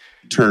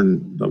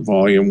turn the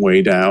volume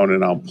way down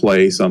and I'll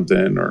play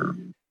something or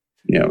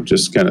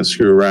just kind of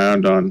screw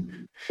around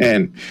on.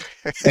 And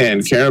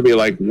Karen will be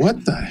like,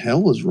 what the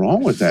hell is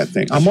wrong with that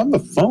thing? I'm on the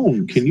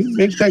phone. Can you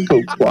make that go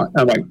quiet?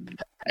 I'm like,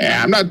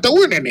 I'm not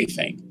doing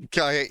anything.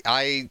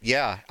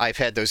 I've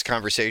had those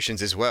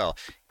conversations as well.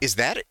 Is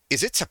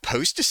it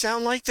supposed to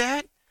sound like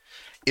that?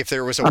 If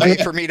there was a way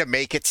for me to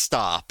make it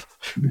stop.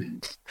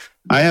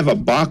 I have a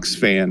box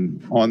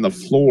fan on the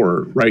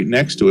floor right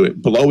next to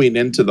it, blowing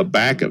into the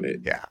back of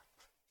it. Yeah.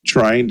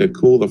 Trying to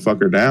cool the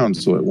fucker down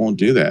so it won't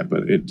do that,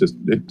 but it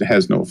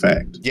has no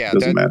effect. Yeah,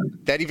 doesn't matter.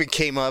 That even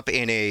came up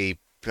in a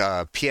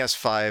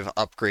PS5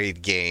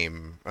 upgrade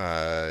game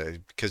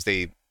because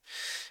they.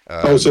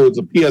 So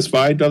the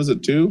PS5 does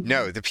it too?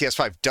 No, the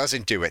PS5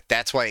 doesn't do it.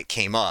 That's why it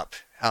came up.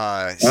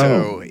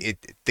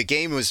 The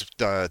game was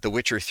The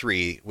Witcher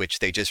 3, which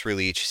they just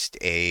released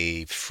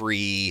a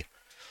free.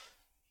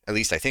 At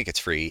least I think it's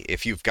free.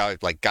 If you've got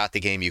the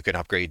game, you can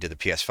upgrade to the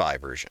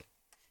PS5 version.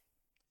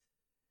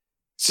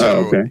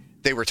 So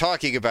They were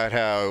talking about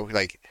how,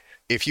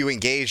 if you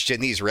engaged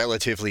in these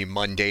relatively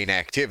mundane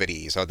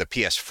activities on the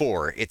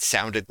PS4, it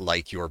sounded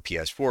like your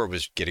PS4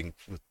 was getting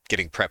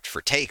prepped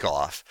for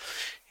takeoff,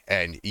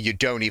 and you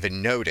don't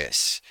even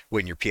notice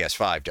when your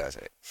PS5 does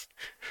it.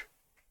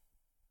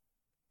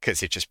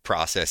 Because it just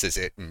processes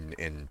it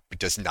and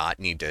does not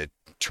need to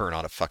turn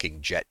on a fucking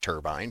jet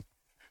turbine.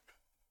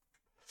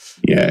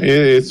 Yeah,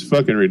 it's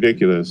fucking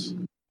ridiculous.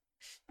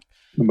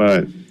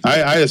 But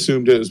I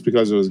assumed it was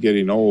because it was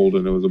getting old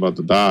and it was about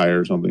to die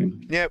or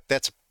something. Yep,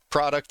 that's a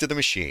product of the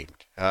machine.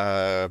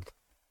 Chad,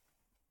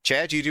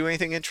 do you do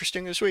anything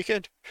interesting this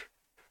weekend?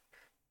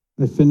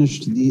 I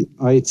finished the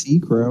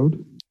IT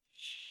Crowd.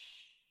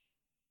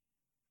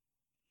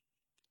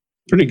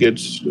 Pretty good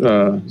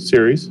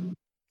series.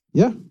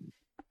 Yeah.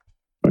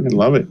 Fucking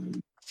love it.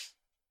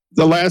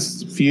 The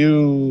last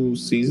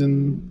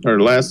season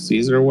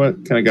or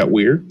what kind of got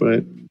weird,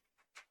 but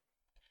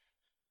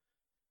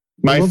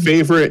my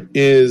favorite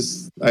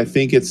is, I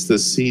think it's the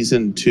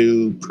season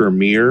 2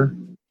 premiere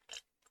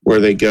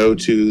where they go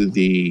to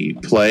the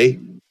play.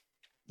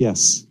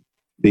 Yes.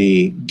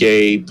 The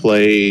gay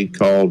play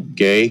called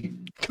Gay.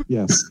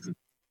 Yes.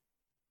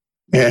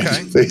 And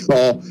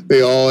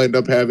they all end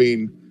up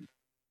having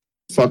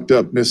fucked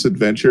up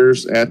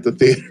misadventures at the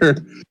theater.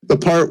 The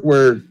part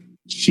where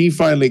she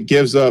finally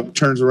gives up,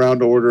 turns around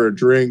to order a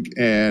drink,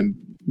 and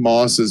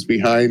Moss is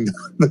behind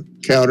the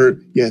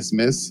counter. Yes,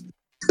 miss.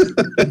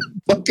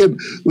 Fucking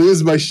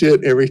lose my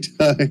shit every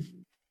time.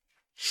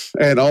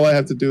 And all I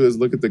have to do is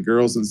look at the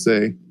girls and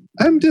say,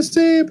 I'm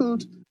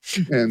disabled.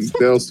 And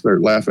they'll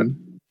start laughing.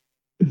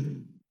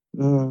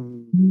 How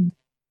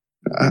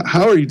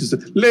are you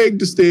leg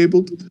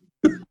disabled?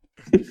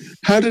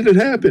 How did it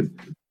happen?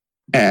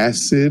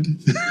 Acid.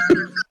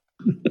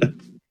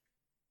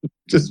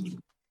 Just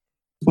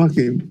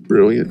fucking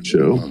brilliant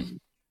show.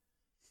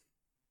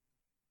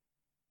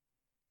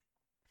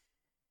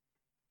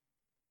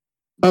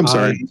 I'm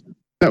sorry.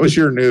 That was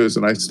your news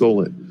and I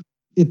stole it.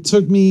 It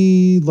took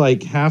me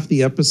half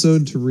the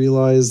episode to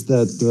realize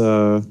that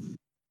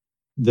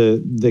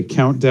the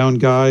countdown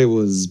guy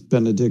was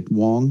Benedict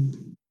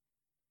Wong.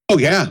 Oh,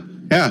 yeah.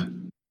 Yeah.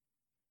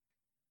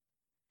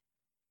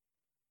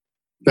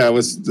 That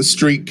was the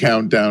street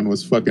countdown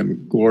was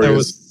fucking glorious. That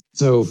was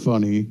so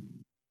funny.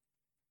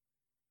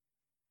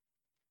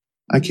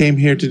 I came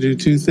here to do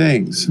two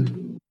things.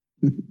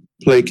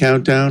 Play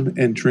countdown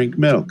and drink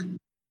milk.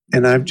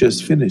 And I've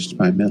just finished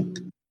my milk.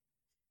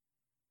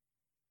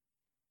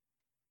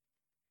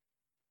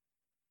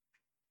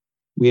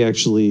 We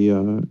actually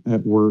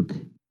at work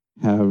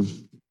have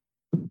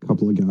a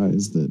couple of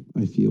guys that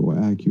I feel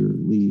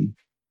accurately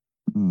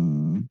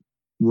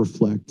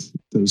reflect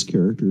those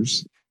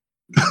characters.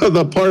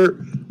 The part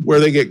where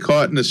they get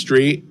caught in the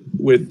street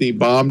with the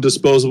bomb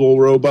disposable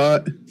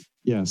robot.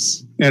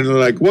 Yes. And they're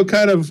like, what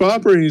kind of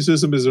operating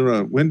system is it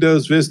on?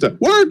 Windows Vista.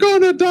 We're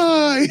gonna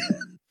die.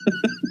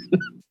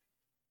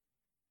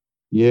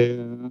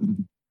 Yeah.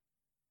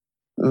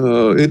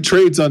 It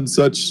trades on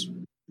so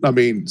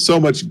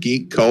much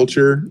geek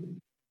culture.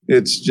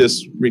 It's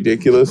just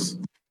ridiculous.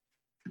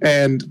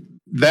 And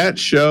that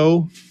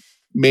show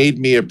made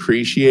me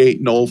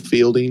appreciate Noel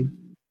Fielding.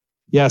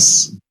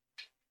 Yes.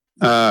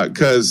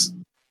 Because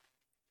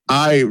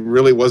I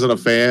really wasn't a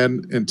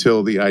fan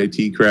until the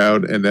IT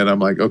Crowd. And then I'm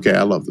like, okay,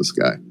 I love this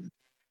guy.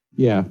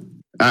 Yeah.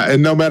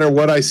 And no matter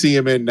what I see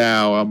him in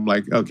now, I'm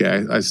like,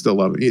 okay, I still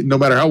love it. No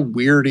matter how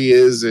weird he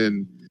is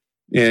in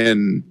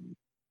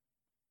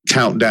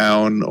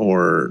Countdown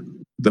or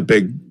the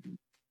big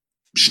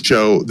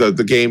show, the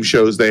game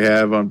shows they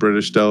have on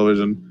British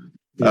television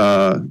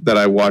that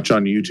I watch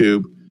on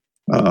YouTube.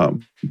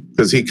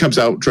 Because he comes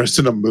out dressed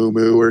in a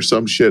muumuu or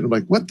some shit. I'm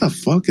like, what the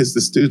fuck is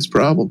this dude's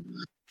problem?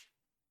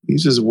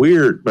 He's just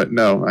weird. But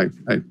no, I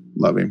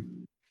love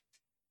him.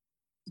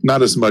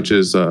 Not as much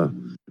as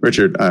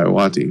Richard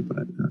Iowati,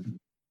 but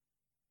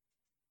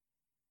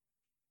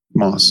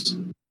Moss.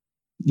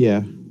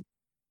 Yeah.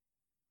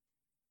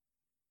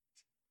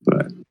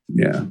 But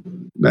yeah,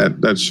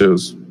 that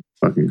show's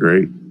fucking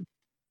great.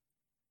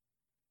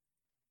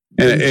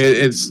 And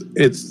it's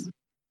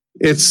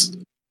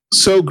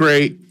so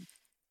great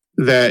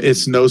that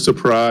it's no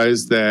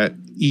surprise that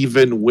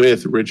even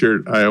with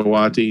Richard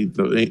Iowati,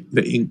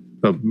 the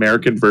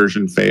American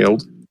version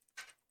failed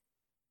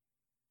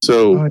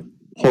so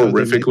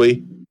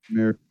horrifically.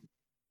 It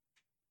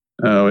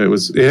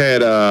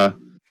had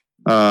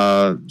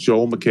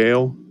Joel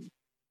McHale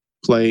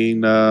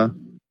playing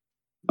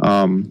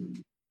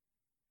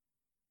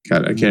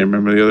God, I can't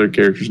remember the other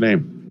character's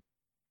name.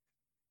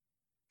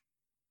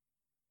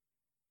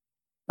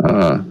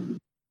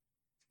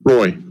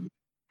 Roy.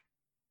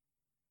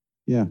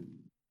 Yeah.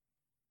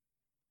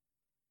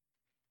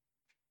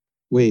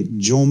 Wait,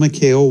 Joel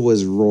McHale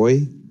was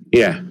Roy?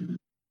 Yeah.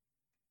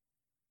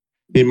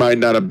 He might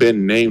not have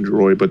been named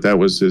Roy, but that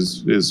was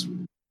his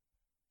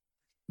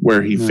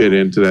where he fit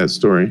into that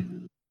story.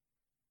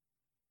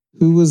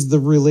 Who was the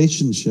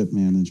relationship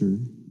manager?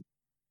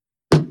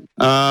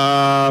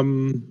 Let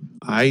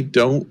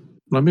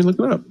me look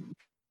it up.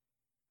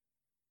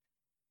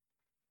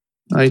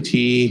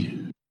 IT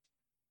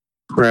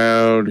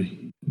Crowd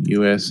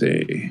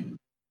USA.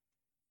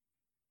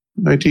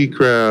 IT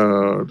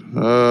Crowd.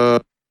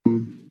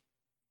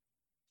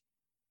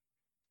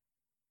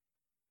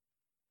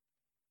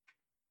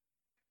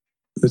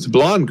 It's a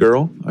blonde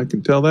girl. I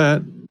can tell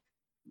that.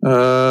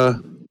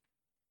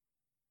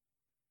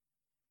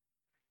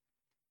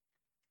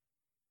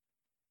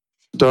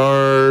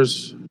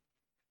 Stars.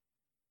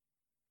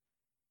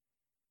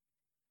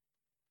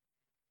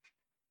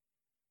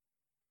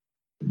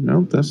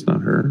 Nope, that's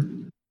not her.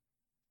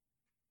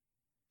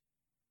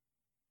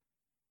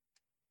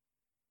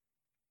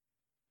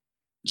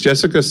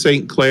 Jessica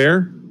St.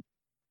 Clair.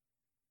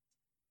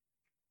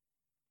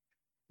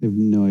 I have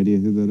no idea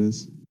who that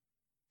is.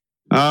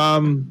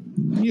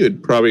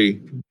 You'd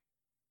probably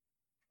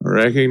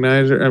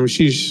recognize her. I mean,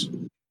 she's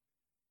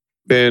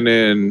been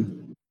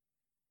in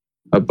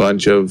a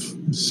bunch of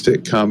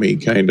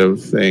sitcom-y kind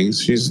of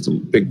things. She's a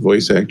big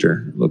voice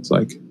actor, it looks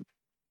like.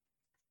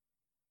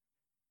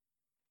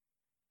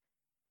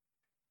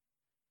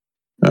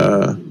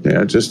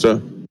 Yeah, just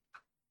a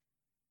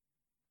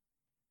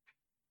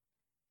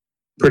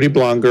pretty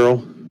blonde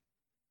girl.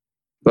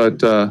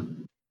 But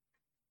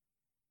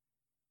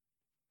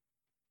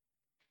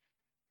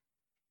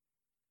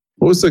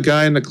what was the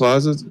guy in the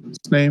closet's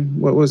name?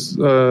 What was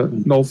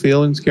Noel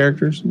Fielding's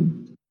character's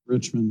name?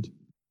 Richmond.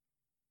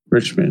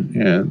 Richmond,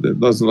 yeah. It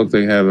doesn't look like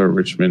they have a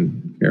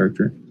Richmond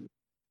character.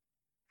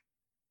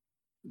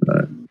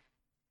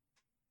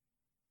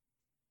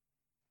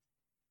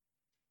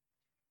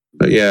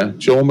 But yeah,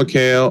 Joel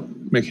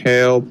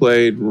McHale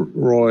played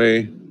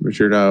Roy.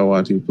 Richard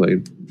Iowati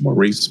played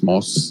Maurice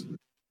Moss.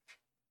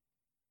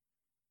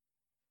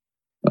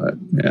 But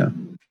yeah,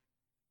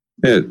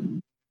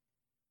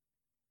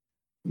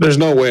 there's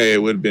no way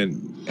it would have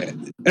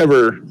been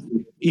ever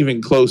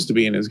even close to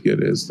being as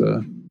good as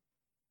the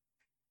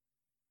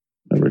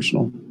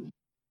original.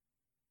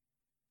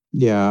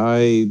 Yeah,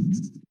 I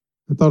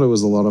thought it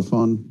was a lot of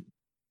fun.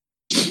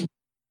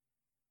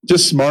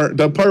 Just smart.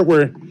 The part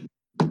where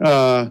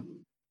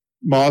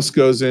Moss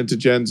goes into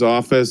Jen's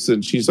office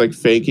and she's like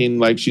faking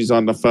like she's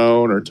on the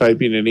phone or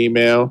typing an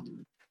email,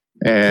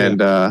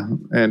 and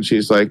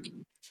she's like,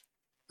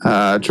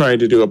 trying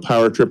to do a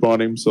power trip on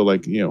him. So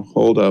like,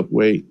 hold up,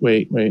 wait.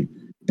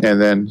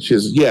 And then she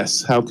says,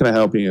 yes, how can I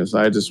help you?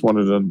 I just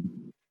wondered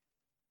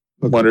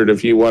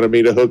if you wanted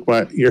me to hook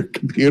your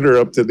computer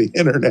up to the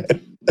internet.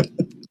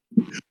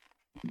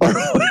 Or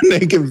when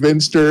they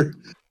convinced her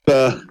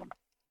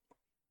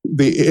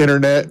the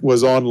internet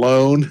was on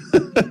loan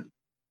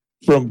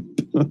from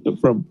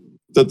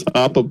the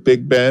top of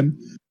Big Ben.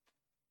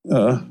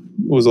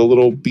 Was a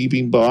little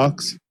beeping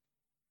box.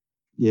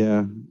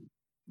 Yeah.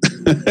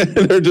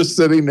 They're just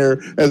sitting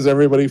there as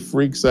everybody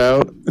freaks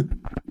out.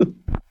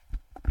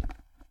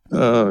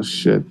 Oh,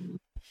 shit.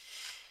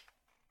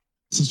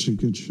 Such a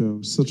good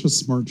show. Such a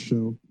smart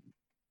show.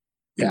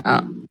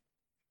 Yeah.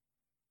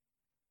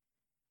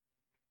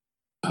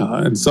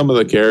 And some of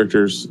the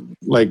characters,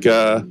 like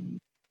the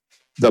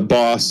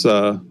boss,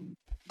 the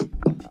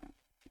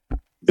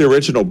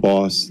original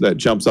boss that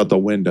jumps out the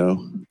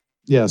window.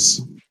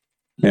 Yes.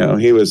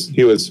 He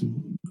was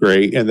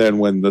great. And then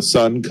when the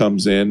son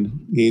comes in,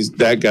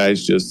 that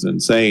guy's just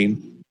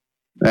insane.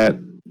 That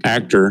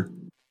actor.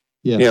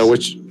 Yes.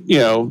 Which,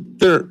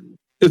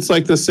 it's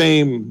like the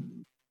same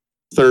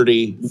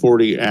 30,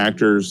 40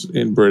 actors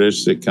in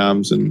British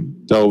sitcoms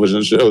and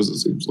television shows, it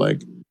seems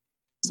like.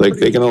 It's like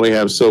they can only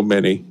have so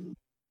many.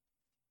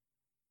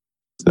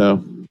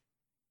 So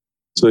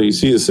you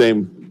see the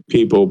same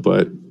people,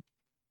 but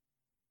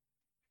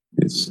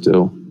it's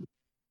still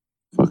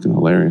fucking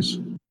hilarious.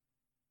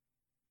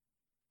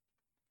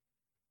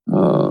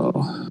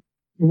 I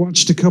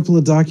watched a couple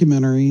of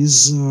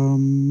documentaries.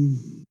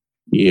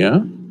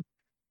 Yeah.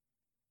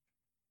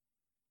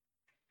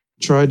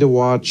 Tried to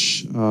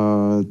watch.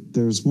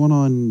 There's one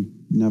on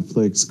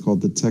Netflix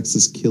called The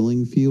Texas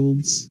Killing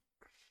Fields.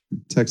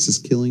 Texas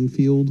Killing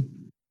Field.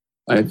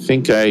 I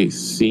think I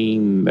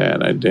seen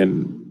that. I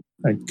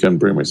couldn't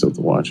bring myself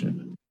to watch it.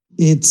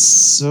 It's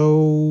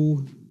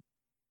so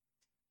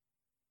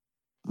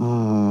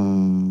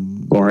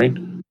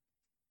boring.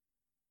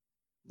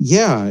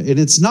 Yeah, and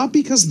it's not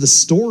because the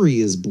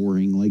story is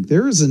boring. Like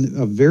there is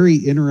a very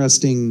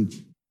interesting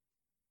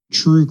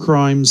true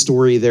crime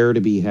story there to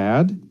be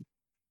had.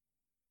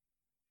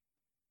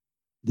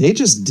 They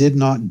just did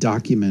not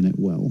document it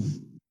well.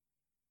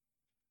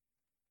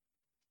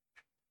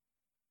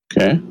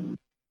 Okay.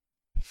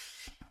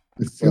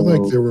 I feel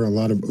like there were a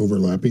lot of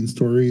overlapping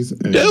stories.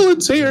 And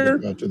Dylan's here.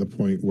 Got to the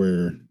point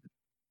where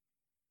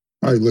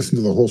I listened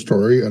to the whole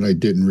story and I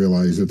didn't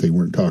realize that they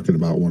weren't talking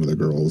about one of the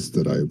girls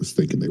that I was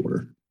thinking they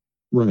were.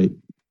 Right.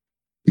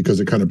 Because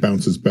it kind of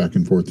bounces back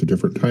and forth to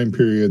different time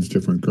periods,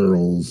 different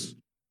girls,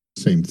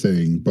 same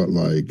thing. But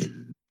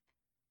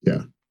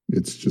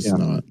it's just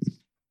not.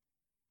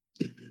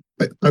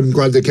 I'm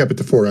glad they kept it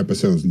to 4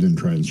 episodes and didn't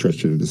try and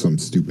stretch it into some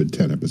stupid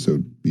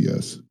 10-episode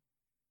BS.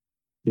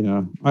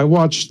 Yeah, I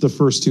watched the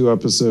first 2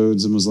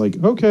 episodes and was like,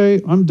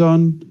 okay, I'm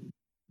done.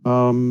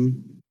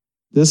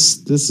 This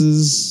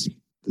is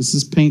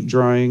paint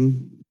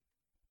drying.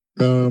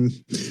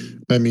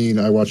 I mean,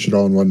 I watched it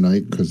all in one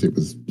night because it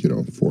was,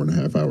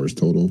 4.5 hours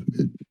total.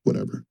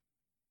 Whatever.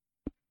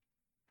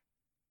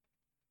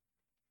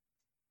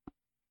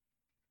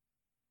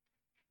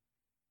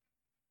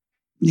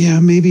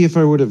 Yeah, maybe if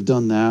I would have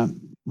done that,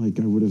 like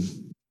I would have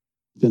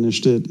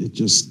finished it. It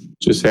just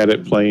had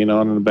it playing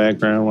on in the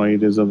background while you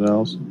did something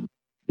else.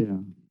 Yeah.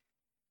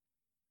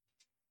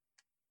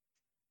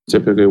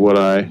 Typically what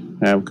I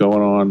have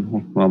going on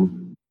when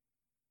I'm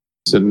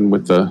sitting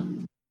with the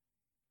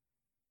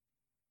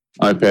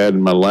iPad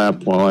in my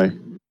lap while I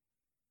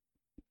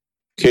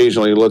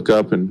occasionally look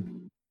up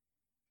and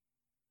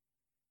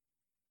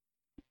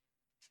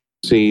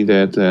see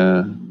that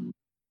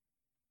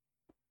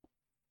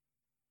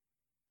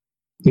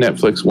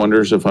Netflix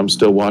wonders if I'm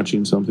still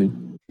watching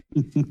something.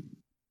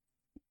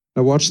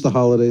 I watched the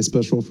holiday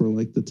special for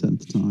like the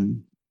 10th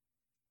time.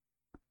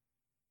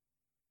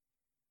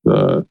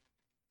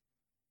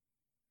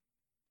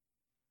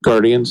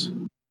 Guardians?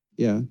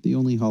 Yeah, the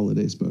only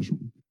holiday special.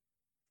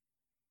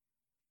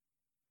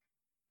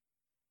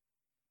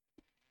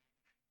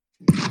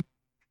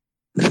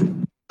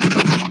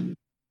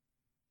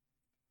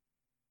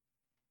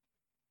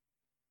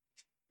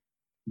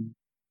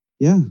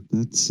 Yeah,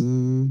 that's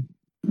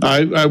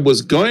I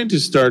was going to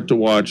start to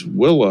watch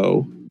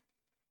Willow.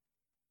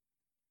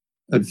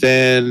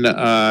 Then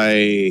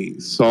I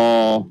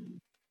saw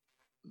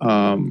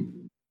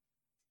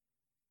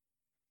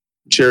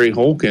Cherry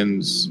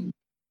Holkins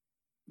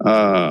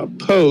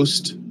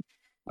post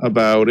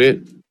about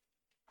it,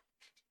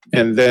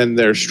 and then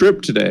their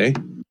strip today,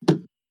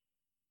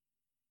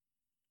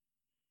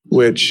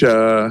 which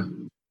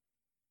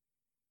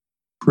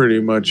pretty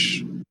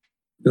much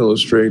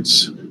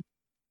illustrates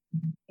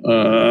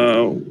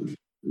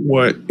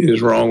what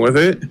is wrong with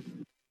it.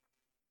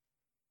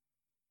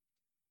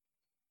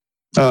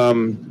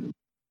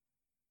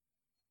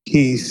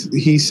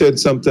 He said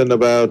something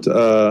about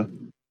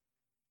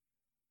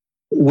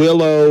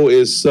Willow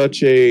is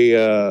such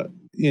a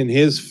in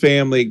his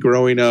family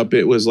growing up,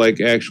 it was like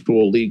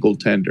actual legal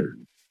tender,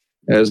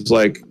 as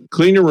like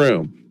clean your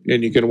room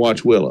and you can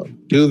watch Willow,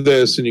 do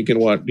this and you can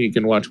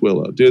watch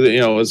Willow, do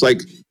the it's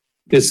like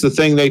It's the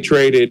thing they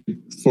traded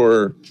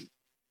for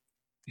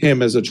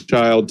him as a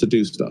child to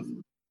do stuff.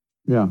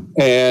 Yeah.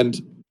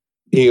 And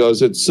he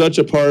goes, it's such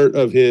a part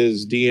of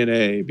his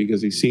DNA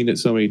because he's seen it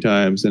so many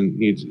times, and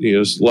he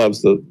just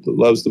loves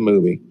the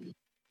movie.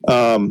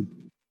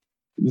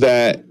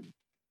 That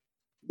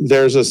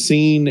there's a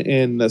scene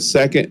in the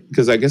second,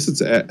 because I guess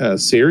it's a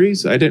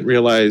series. I didn't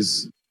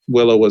realize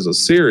Willow was a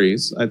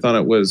series. I thought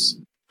it was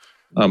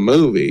a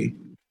movie.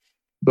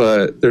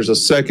 But there's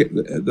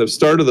the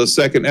start of the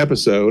second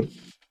episode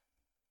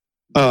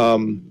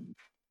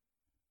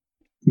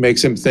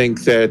makes him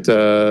think that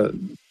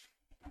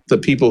the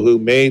people who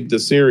made the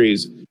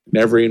series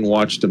never even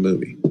watched a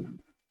movie.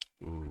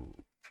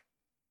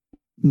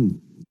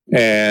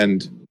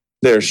 And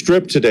they're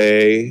stripped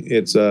today.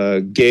 It's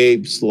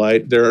Gabe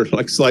they're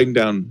like sliding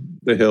down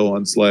the hill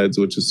on sleds,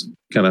 which is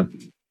kind of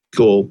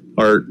cool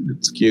art.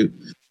 It's cute.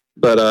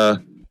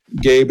 But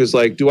Gabe is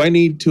like, do I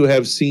need to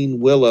have seen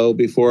Willow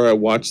before I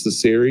watch the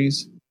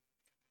series?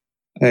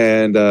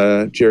 And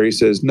Jerry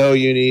says, no,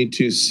 you need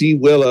to see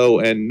Willow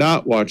and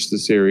not watch the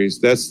series.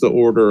 That's the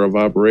order of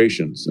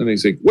operations. And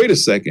he's like, wait a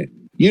second.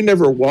 You've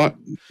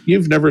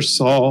never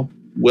saw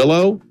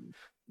Willow?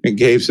 And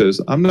Gabe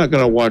says, I'm not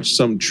going to watch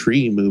some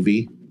tree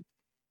movie.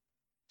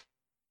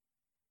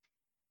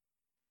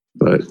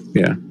 But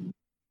yeah,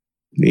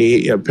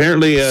 he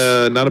apparently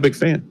not a big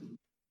fan.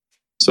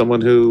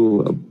 Someone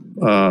who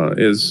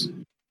is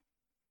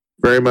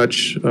very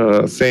much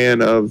a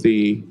fan of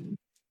the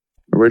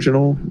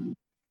original,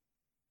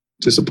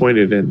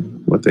 disappointed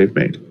in what they've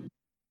made.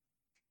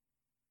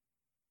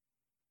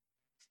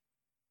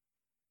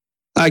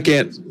 I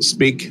can't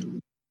speak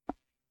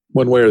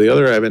one way or the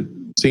other. I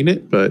haven't seen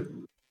it, but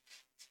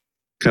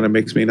kind of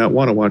makes me not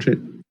want to watch it.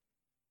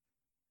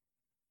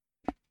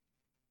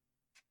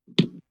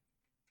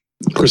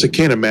 Of course, I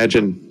can't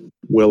imagine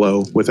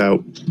Willow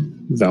without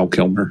Val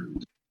Kilmer.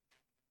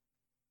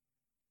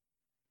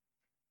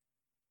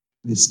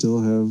 I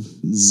still have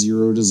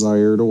zero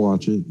desire to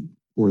watch it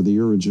or the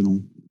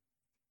original.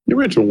 The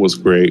original was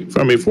great.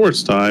 I mean, for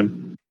its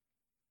time,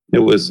 it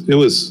was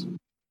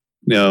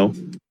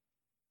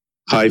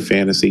high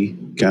fantasy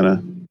kind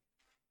of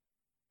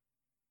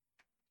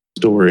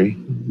story,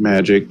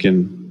 magic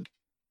and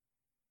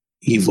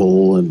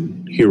evil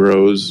and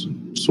heroes,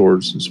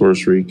 swords and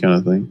sorcery kind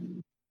of thing.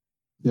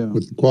 Yeah.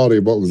 With the quality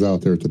of what was out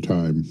there at the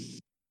time.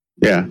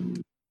 Yeah.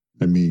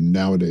 I mean,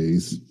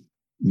 nowadays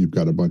you've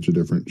got a bunch of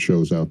different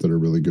shows out that are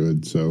really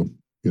good. So,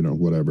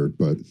 whatever.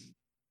 But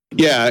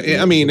yeah,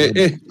 I mean, at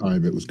the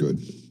time it was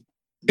good.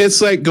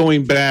 It's like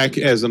going back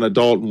as an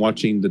adult and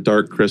watching The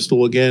Dark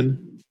Crystal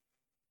again.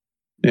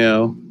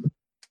 Yeah.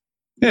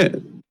 I did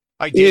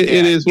that.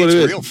 It is what it's it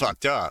is. Real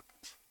fucked up.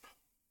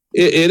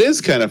 It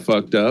is kind of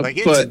fucked up.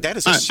 But that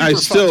is a super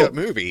fucked up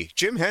movie.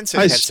 Jim Henson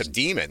had some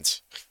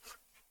demons.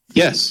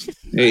 Yes.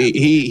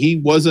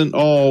 he wasn't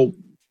all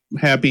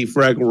happy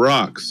Fraggle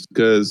Rocks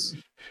because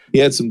he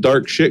had some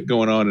dark shit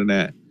going on in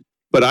that.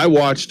 But I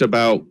watched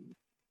about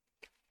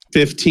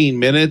 15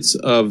 minutes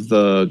of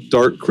the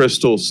Dark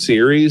Crystal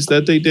series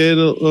that they did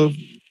a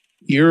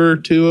year or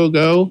two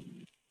ago.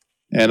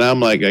 And I'm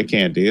like, I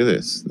can't do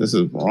this. This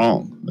is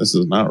wrong. This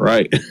is not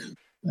right.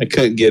 I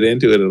couldn't get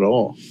into it at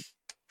all.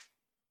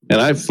 And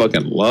I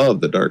fucking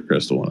loved the Dark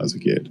Crystal when I was a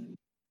kid.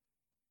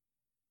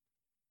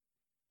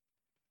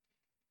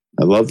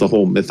 I love the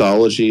whole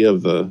mythology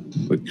of the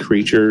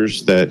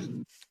creatures that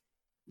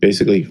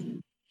basically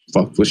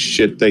fucked with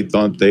shit they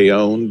thought they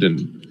owned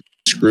and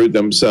screwed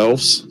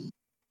themselves.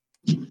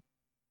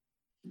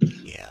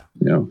 Yeah.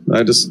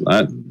 I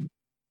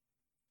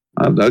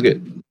dug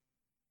it.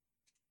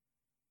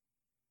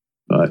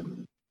 But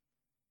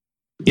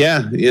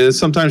yeah,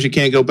 sometimes you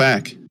can't go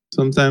back.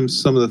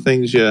 Sometimes some of the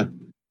things you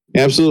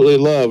absolutely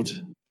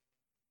loved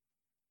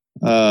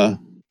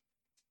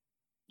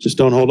just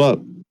don't hold up.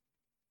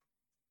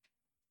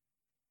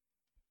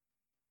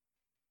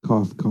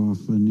 Cough,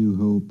 cough, A New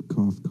Hope,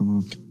 cough,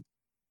 cough.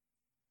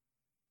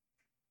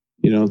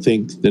 You don't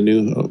think A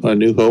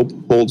New Hope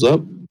holds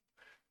up?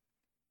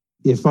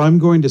 If I'm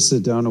going to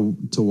sit down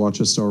to watch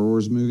a Star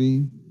Wars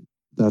movie,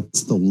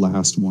 that's the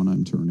last one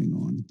I'm turning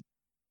on.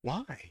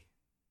 Why?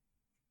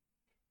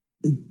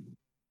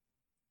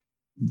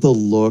 The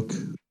look.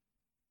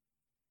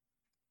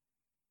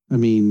 I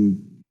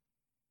mean,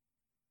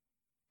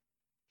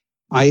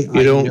 I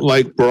don't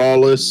like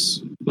braless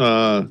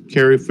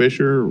Carrie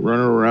Fisher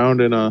running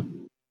around in a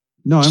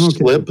I'm okay.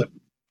 slip?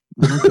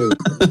 I'm okay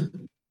with that.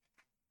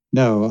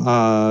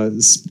 No,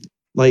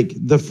 like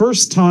the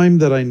first time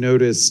that I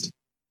noticed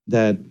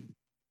that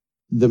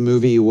the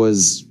movie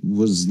was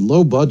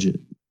low budget.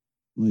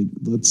 Like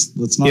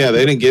let's not. Yeah,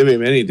 they didn't give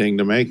him anything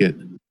to make it.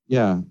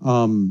 Yeah,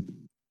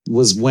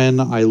 was when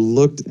I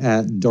looked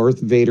at Darth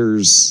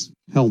Vader's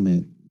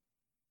helmet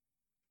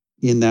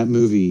in that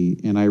movie,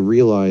 and I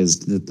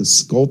realized that the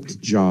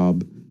sculpt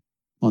job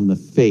on the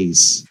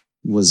face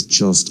was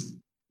just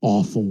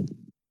awful.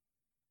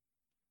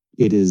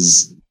 It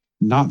is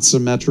not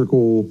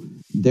symmetrical.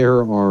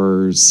 There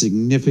are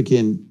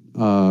significant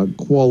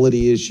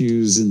quality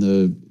issues in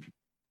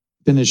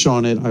finish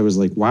on it, I was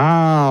like,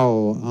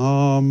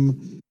 wow,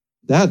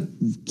 that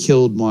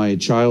killed my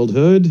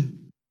childhood.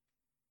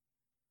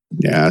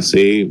 Yeah,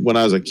 see, when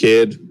I was a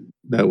kid,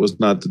 that was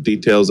not the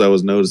details I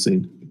was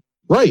noticing.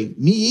 Right,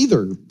 me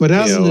either. But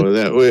as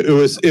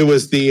it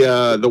was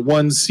the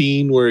one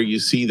scene where you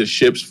see the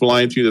ships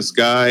flying through the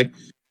sky,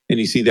 and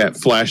you see that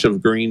flash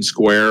of green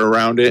square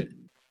around it.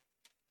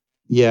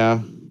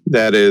 Yeah,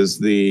 that is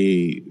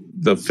the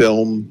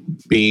film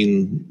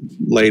being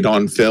laid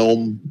on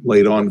film.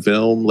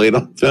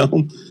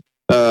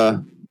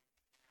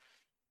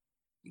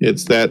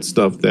 It's that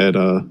stuff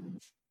that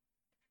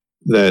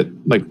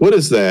like, what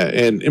is that?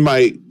 And in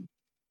my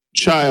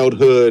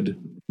childhood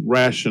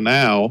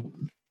rationale,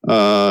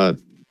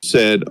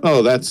 said,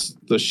 oh, that's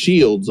the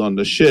shields on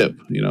the ship,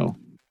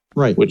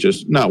 right. Which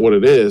is not what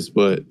it is,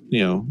 but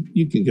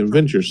you can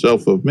convince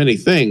yourself of many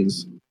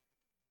things.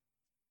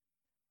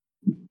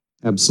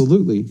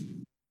 Absolutely.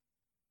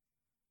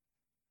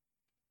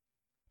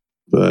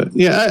 But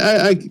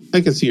yeah,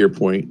 I can see your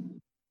point.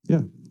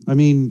 Yeah, I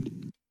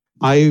mean,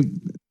 I've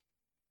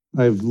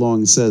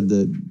long said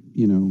that,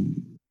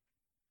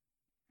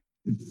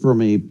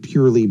 from a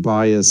purely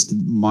biased,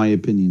 my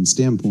opinion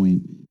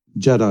standpoint,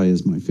 Jedi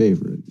is my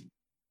favorite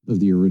of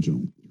the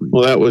original three.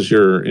 Well, that was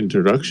your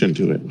introduction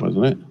to it,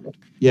 wasn't it?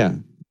 Yeah.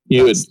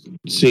 You had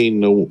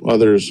seen the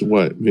others,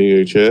 what,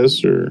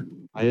 VHS or?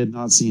 I had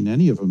not seen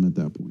any of them at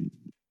that point.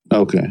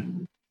 Okay.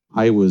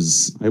 I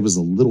was a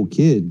little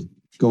kid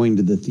going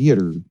to the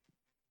theater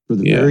for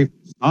the very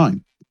first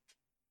time.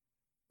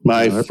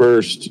 My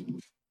first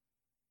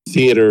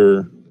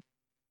theater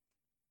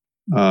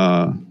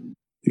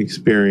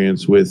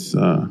experience with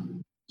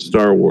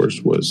Star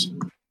Wars was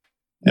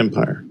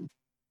Empire.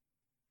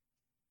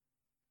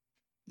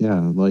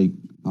 Yeah, like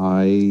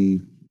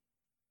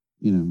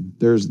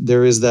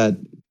there is that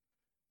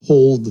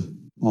hold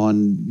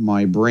on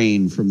my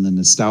brain from the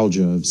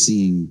nostalgia of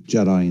seeing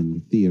Jedi in the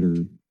theater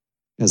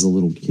as a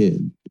little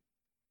kid.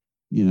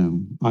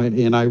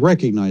 I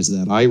recognize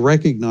that. I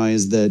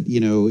recognize that,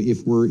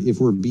 if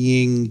we're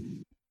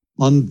being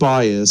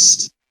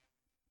unbiased,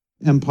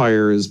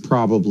 Empire is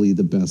probably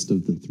the best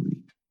of the three.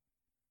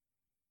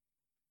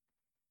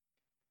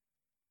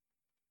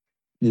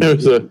 There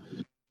was a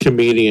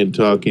comedian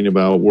talking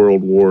about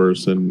World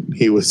Wars, and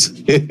he was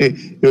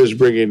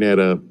bringing that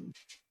up.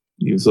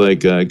 He was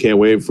like, I can't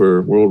wait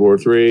for World War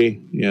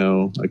III.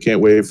 I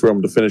can't wait for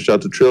him to finish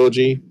out the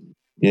trilogy.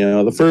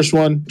 The first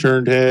one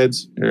turned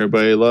heads.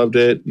 Everybody loved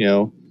it.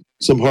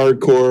 Some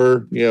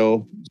hardcore,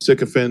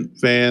 sycophant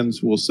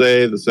fans will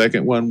say the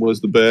second one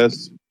was the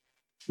best.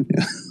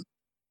 Yeah.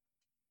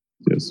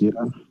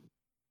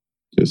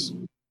 Just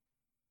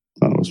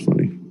thought it was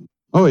funny.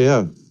 Oh,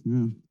 yeah.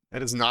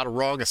 That is not a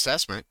wrong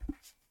assessment.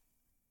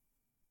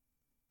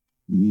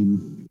 I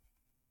mean,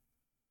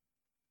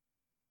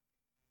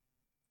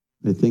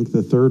 I think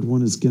the third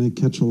one is going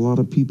to catch a lot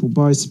of people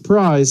by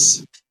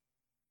surprise.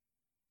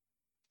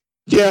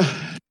 Yeah.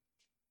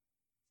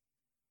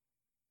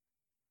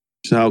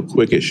 Just how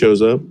quick it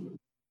shows up.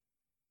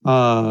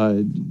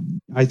 I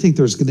think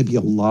there's going to be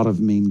a lot of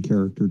main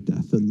character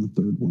death in the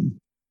third one.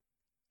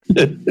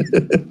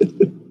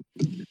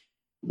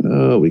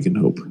 Oh, we can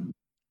hope.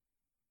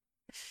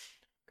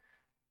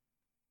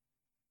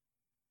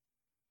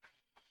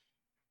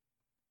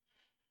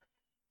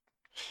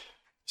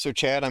 So,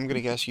 Chad, I'm going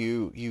to guess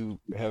you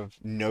have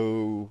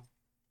no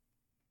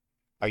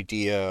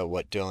idea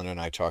what Dylan and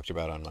I talked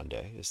about on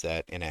Monday. Is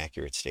that an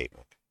accurate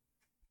statement?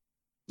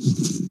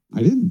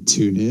 I didn't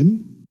tune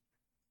in.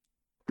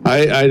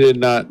 I did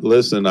not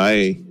listen.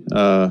 I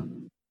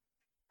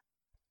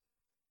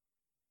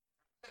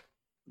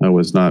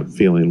was not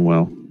feeling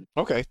well.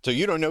 Okay, so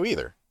you don't know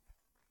either.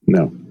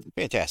 No.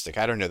 Fantastic.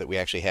 I don't know that we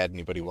actually had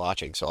anybody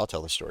watching, so I'll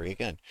tell the story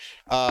again.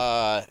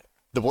 The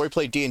boy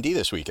played D&D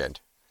this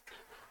weekend.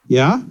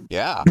 Yeah?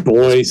 Yeah.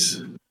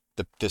 Boys.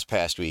 This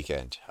past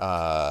weekend.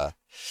 The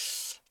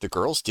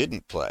girls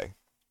didn't play.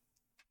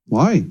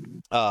 Why?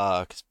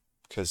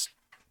 Because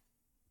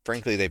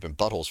frankly, they've been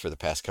buttholes for the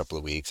past couple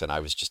of weeks, and I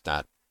was just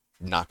not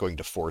going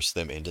to force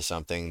them into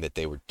something that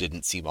they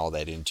didn't seem all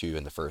that into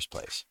in the first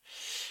place.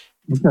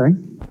 Okay.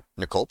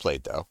 Nicole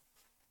played, though.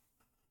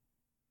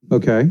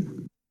 Okay.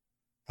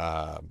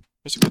 It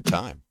was a good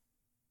time.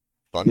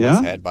 Fun was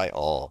had by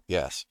all.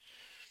 Yes.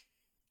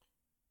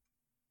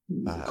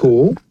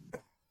 Cool.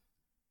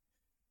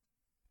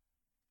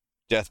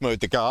 Death Mode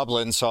the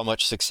Goblin saw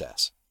much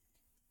success.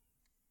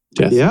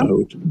 Death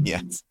Mode.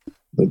 Yes.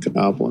 The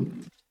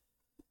Goblin.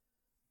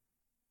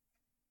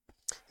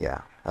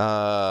 Yeah.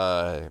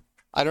 I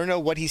don't know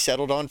what he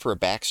settled on for a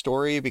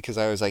backstory, because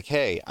I was like,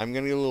 hey, I'm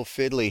going to get a little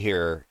fiddly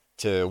here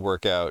to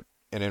work out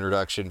an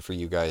introduction for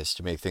you guys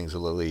to make things a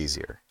little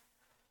easier.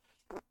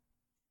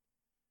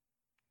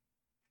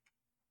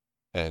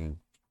 And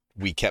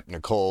we kept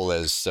Nicole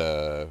as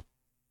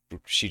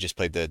she just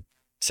played the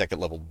second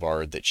level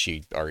bard that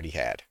she already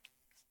had.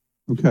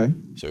 Okay.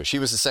 So she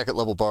was a second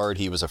level bard.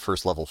 He was a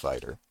first level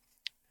fighter.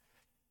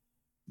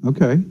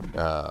 Okay.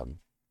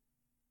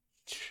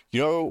 You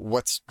know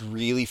what's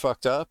really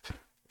fucked up?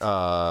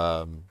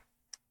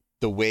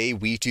 the way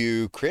we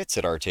do crits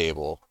at our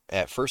table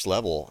at first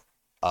level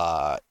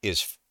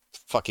is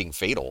fucking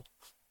fatal.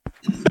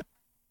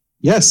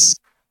 Yes.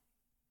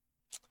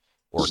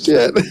 Or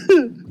Shit. Were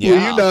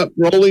Yeah. you not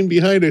rolling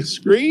behind a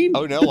screen?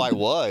 Oh no, I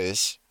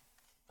was.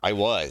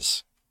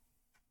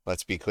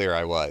 Let's be clear,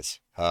 I was.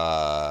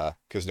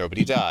 Because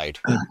nobody died.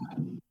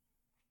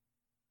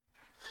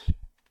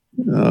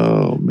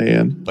 Oh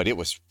man. But it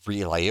was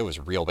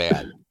real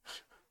bad.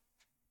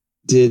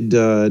 Did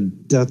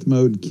death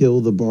mode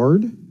kill the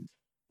bard?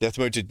 Death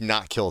mode did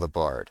not kill the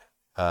bard.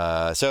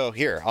 So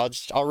here,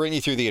 I'll run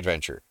you through the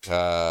adventure.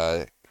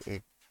 Because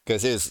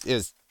it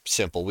is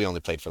simple. We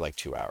only played for like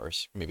 2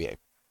 hours,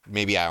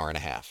 maybe hour and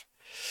a half.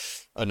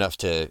 Enough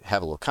to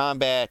have a little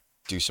combat,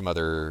 do some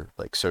other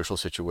like social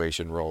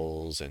situation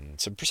rolls,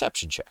 and some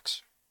perception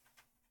checks.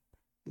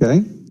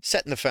 Okay.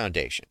 Setting the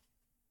foundation.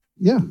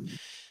 Yeah.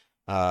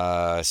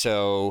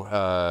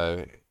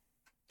 So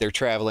they're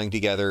traveling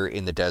together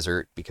in the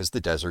desert because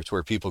the desert's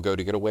where people go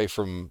to get away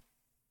from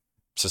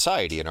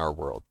society in our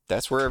world.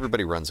 That's where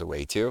everybody runs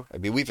away to. I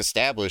mean, we've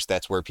established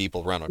that's where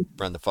people run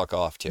the fuck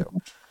off to.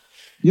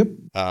 Yep.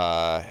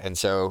 And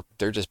so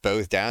they're just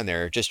both down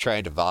there just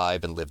trying to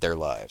vibe and live their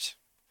lives.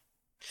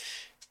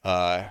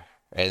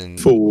 And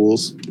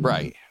Fools.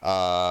 right.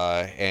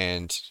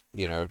 And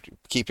you know,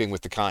 keeping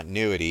with the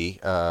continuity,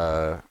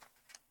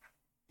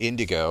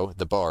 Indigo,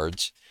 the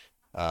bards,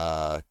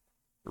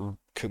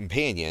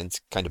 companions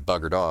kind of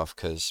buggered off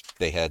because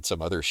they had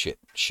some other shit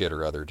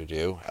or other to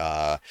do.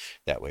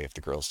 That way, if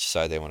the girls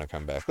decide they want to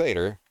come back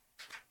later,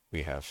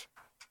 we have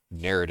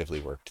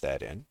narratively worked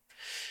that in.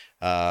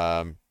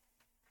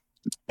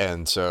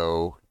 And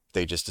so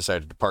they just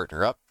decided to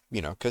partner up,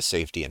 you know, because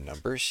safety in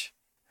numbers.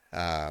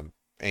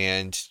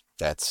 And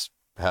that's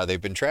how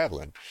they've been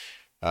traveling.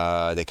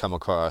 They come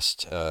across,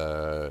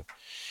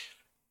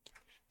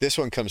 this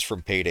one comes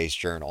from Payday's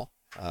journal,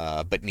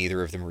 but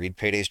neither of them read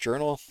Payday's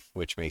journal,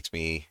 which makes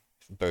me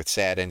both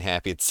sad and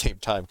happy at the same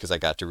time because I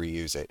got to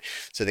reuse it.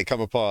 So they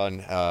come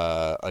upon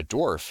a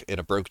dwarf in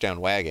a broke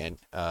down wagon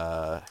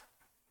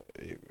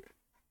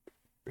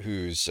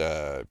who's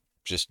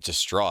just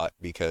distraught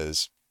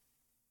because,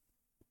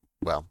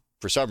 well,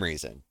 for some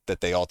reason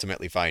that they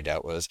ultimately find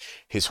out was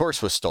his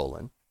horse was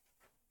stolen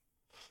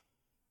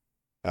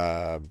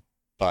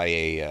by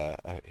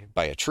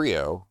a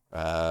trio,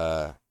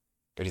 and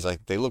he's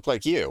like, they look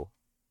like you,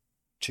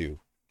 to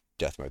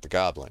Deathmode the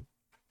Goblin,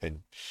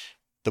 and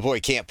the boy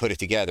can't put it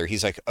together.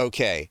 He's like,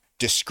 okay,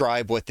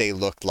 describe what they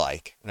looked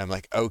like, and I'm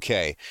like,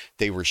 okay,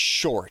 they were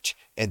short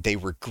and they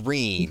were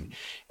green,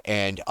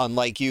 and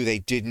unlike you, they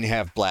didn't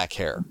have black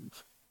hair.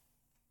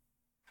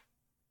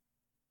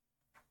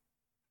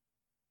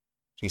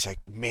 He's like,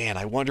 man,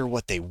 I wonder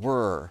what they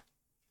were.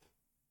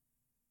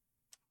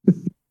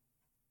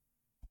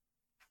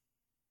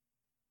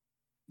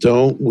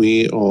 Don't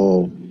we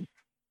all?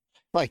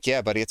 Like,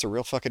 yeah, buddy, it's a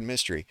real fucking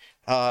mystery.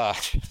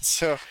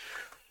 So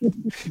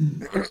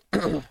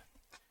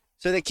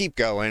they keep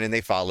going and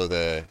they follow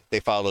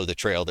the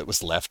trail that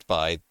was left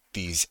by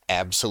these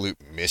absolute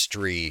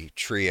mystery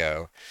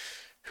trio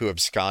who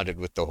absconded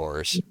with the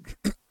horse.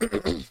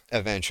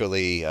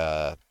 Eventually,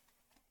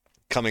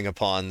 coming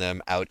upon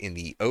them out in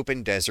the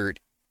open desert.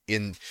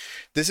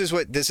 This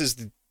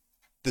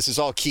is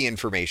all key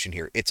information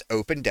here. It's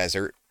open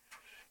desert.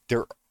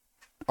 There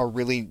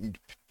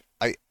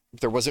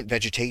wasn't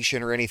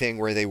vegetation or anything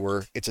where they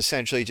were. It's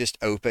essentially just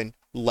open,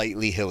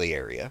 lightly hilly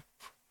area.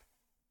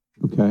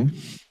 Okay.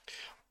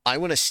 I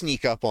want to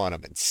sneak up on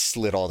them and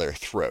slit all their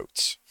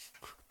throats.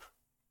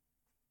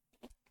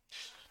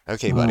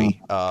 Okay,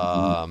 buddy.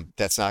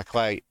 That's not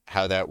quite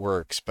how that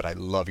works, but I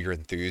love your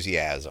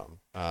enthusiasm.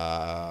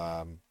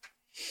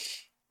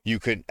 You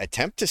could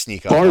attempt to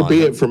sneak up on Far be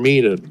them. it for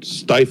me to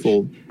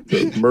stifle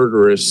the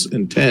murderous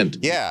intent.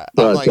 Yeah,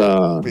 but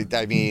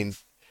I mean,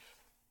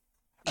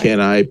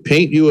 can I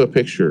paint you a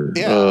picture?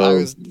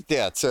 So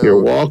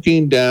you're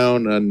walking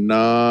down a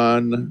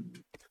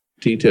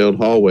non-detailed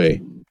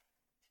hallway,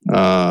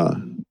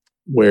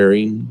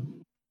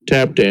 wearing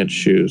tap dance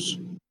shoes.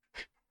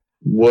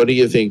 What do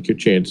you think your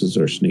chances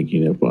are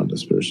sneaking up on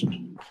this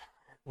person?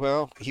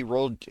 Well, he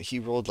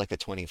rolled like a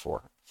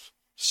 24.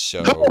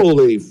 So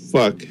holy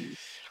fuck.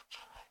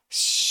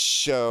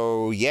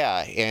 So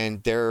yeah,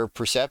 and their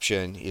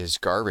perception is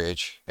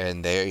garbage,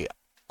 and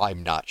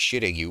I'm not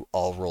shitting you,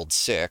 all rolled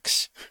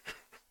 6.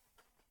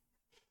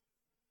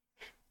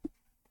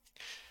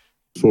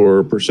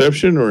 For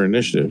perception or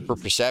initiative? For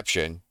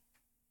perception.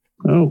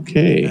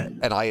 Okay.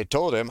 And I had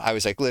told him, I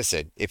was like,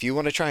 listen, if you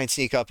want to try and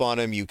sneak up on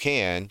him, you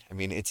can. I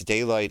mean, it's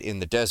daylight in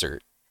the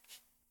desert.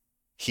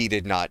 He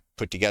did not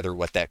put together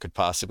what that could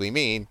possibly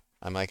mean.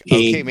 I'm like,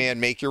 okay, man,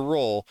 make your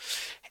roll.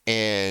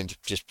 And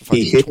just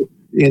fucking he hit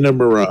in a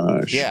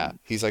mirage. Yeah.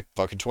 He's like,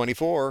 fucking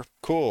 24.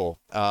 Cool.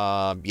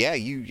 I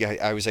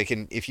was like,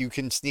 if you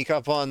can sneak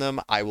up on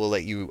them, I will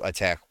let you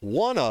attack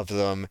one of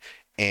them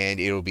and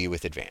it'll be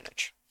with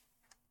advantage.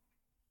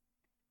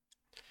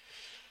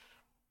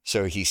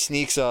 So he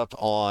sneaks up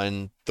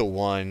on the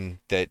one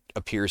that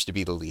appears to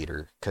be the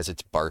leader because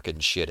it's barking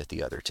shit at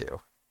the other two.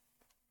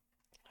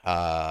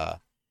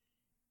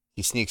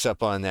 He sneaks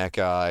up on that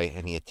guy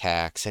and he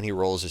attacks and he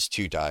rolls his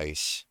 2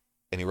 dice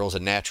and he rolls a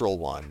natural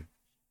 1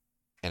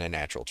 and a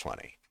natural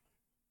 20.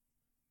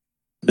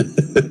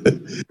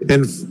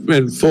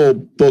 in full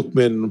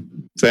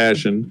Bookman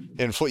fashion.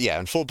 In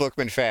full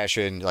Bookman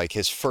fashion, like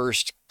his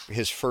first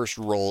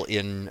role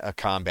in a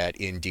combat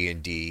in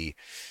D&D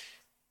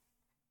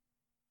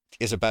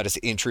is about as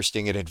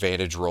interesting an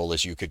advantage roll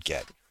as you could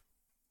get.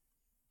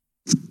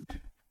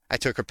 I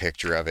took a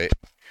picture of it,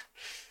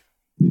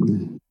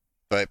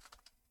 but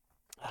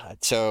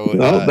that's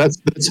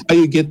how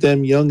you get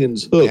them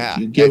youngins hooked. Yeah,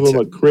 you give them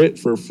a crit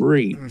for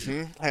free.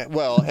 Mm-hmm.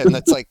 Well, and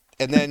that's like,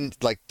 and then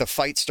like the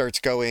fight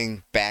starts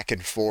going back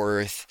and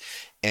forth,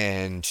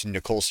 and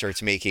Nicole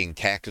starts making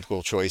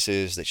tactical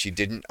choices that she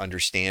didn't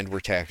understand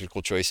were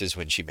tactical choices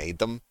when she made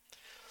them.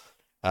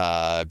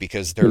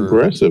 Because they're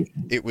impressive.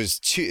 It was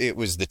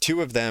the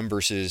 2 of them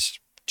versus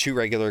 2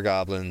 regular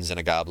goblins and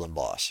a goblin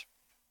boss,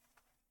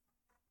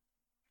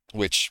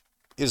 which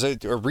is a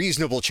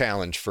reasonable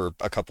challenge for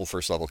a couple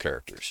first level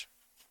characters.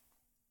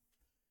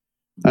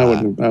 I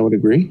would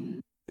agree.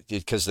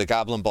 Because the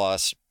goblin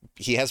boss,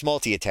 he has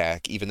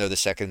multi-attack, even though the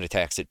second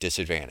attack's at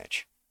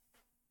disadvantage.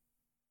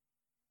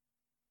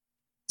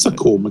 It's a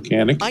cool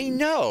mechanic. I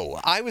know.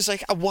 I was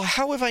like, well,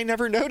 how have I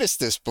never noticed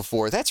this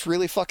before? That's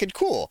really fucking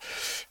cool.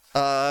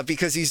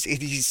 Because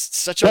he's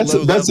such a low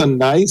level. That's a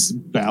nice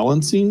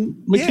balancing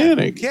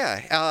mechanic.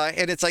 Yeah.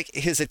 And it's like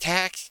his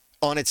attack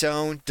on its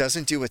own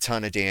doesn't do a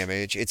ton of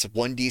damage. It's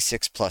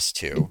 1d6 plus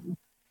 2,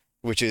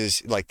 which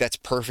is like, that's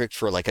perfect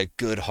for like a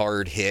good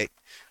hard hit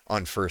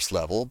on first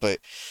level, but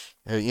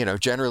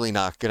generally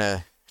not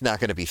gonna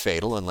be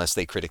fatal unless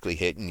they critically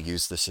hit and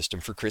use the system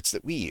for crits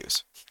that we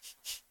use,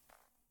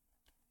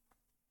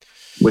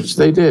 which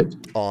they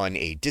did on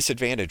a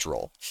disadvantage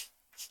roll.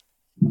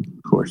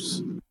 Of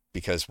course,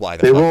 because why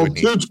the they fuck rolled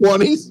would 2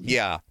 20s?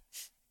 Yeah,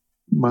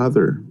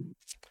 mother.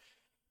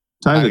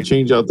 Time to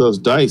change out those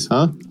dice,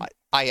 huh?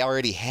 I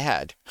already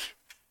had,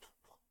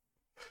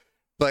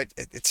 but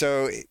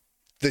so.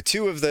 The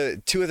two of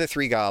the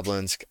 3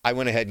 goblins, I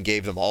went ahead and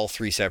gave them all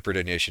 3 separate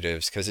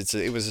initiatives because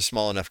it was a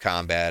small enough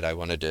combat. I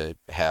wanted to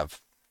have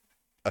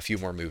a few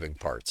more moving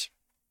parts,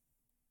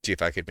 see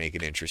if I could make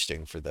it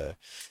interesting for the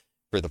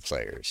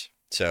players.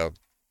 So,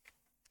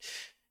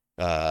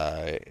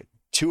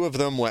 2 of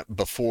them went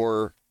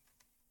before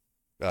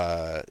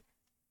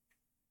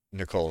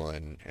Nicole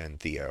and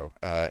Theo,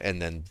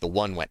 and then the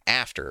 1 went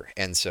after.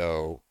 And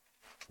so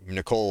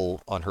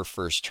Nicole, on her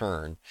first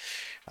turn,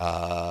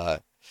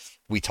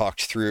 we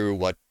talked through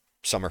what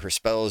some of her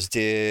spells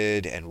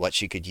did and what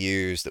she could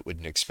use that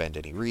wouldn't expend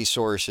any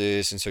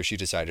resources. And so she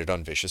decided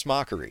on Vicious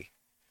Mockery.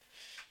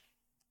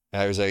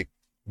 And I was like,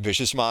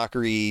 Vicious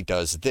Mockery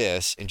does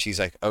this. And she's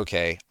like,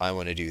 okay, I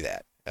want to do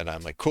that. And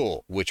I'm like,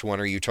 cool. Which one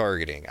are you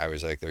targeting? I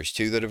was like, there's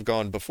 2 that have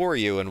gone before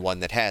you and 1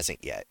 that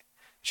hasn't yet.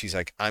 She's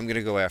like, I'm going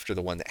to go after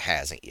the one that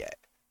hasn't yet.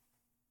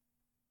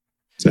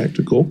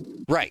 Tactical.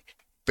 Right.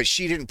 But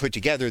she didn't put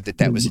together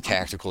that was a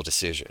tactical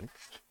decision.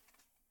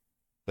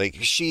 Like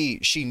she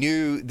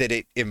knew that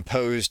it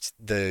imposed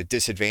the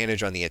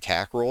disadvantage on the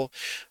attack roll,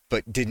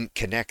 but didn't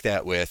connect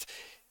that with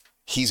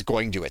he's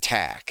going to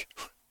attack.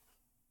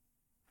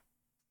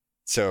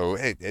 So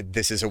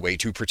this is a way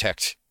to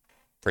protect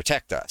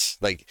us.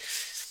 Like,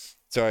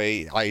 so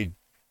I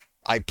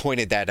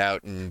pointed that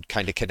out and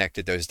kind of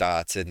connected those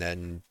dots, and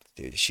then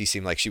she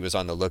seemed like she was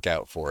on the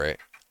lookout for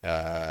it.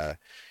 And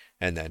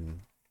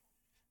then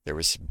there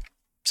was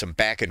some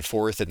back and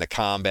forth in the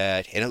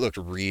combat, and it looked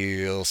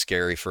real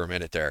scary for a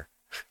minute there.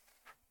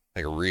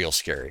 Like real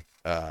scary.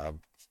 And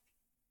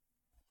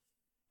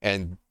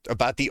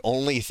about the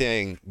only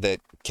thing that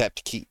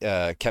kept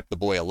the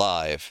boy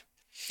alive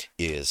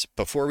is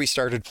before we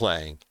started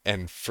playing,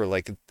 and for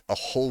like a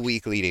whole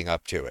week leading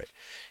up to it,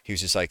 he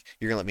was just like,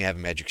 you're gonna let me have a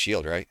magic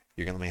shield, right?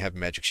 You're gonna let me have a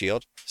magic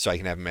shield so I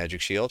can have a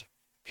magic shield?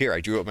 Here,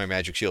 I drew what my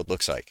magic shield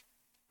looks like.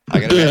 I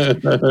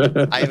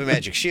have a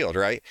magic shield,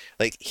 right?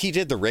 Like, he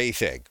did the Ray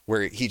thing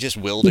where he just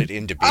willed it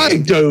into being. I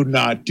do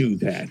not do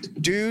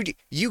that. Dude,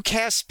 you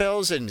cast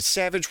spells in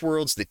Savage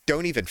Worlds that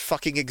don't even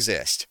fucking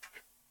exist.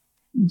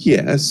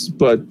 Yes,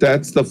 but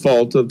that's the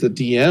fault of the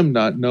DM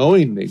not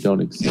knowing they don't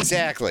exist.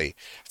 Exactly.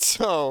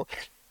 So,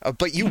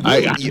 but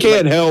I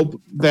can't help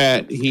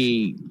that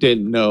he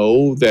didn't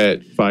know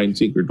that Find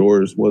Secret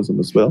Doors wasn't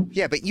a spell.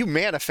 Yeah, but you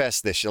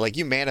manifest this shit. Like,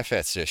 you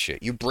manifest this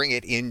shit. You bring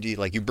it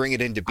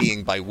into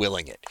being by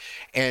willing it.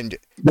 And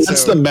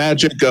that's the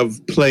magic of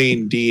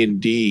playing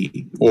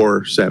D&D,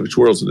 or Savage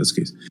Worlds in this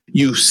case.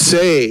 You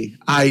say,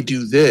 I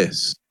do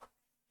this.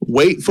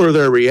 Wait for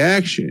their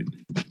reaction.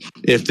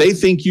 If they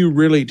think you're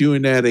really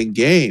doing that in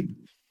game,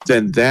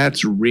 then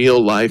that's real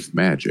life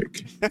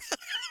magic.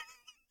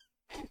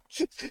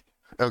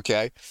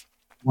 Okay.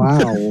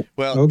 Wow.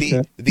 Well,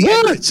 okay.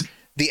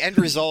 the end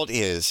result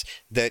is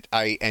that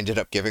I ended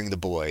up giving the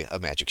boy a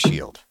magic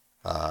shield.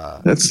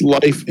 That's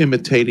life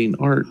imitating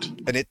art.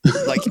 And it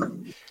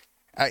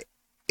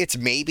it's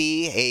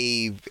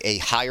maybe a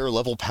higher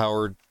level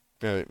powered,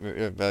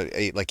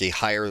 like a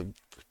higher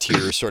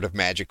tier sort of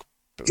magic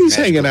He's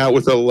hanging out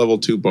with a level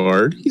 2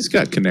 bard. He's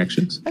got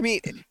connections. I mean,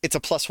 it's a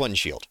 +1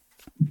 shield.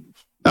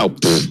 Oh,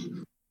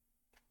 pfft.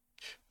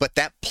 But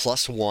that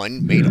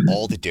 +1 made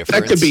all the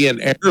difference. That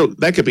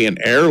could be an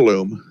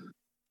heirloom.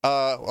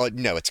 Well,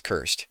 no, it's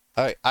cursed.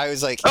 I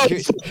was like, oh,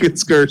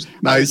 it's cursed.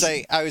 Nice.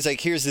 I was like,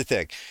 here's the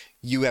thing.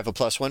 You have a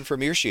 +1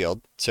 from your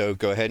shield, so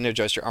go ahead and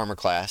adjust your armor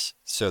class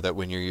so that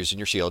when you're using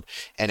your shield,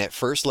 and at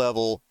first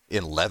level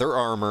in leather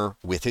armor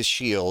with his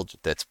shield,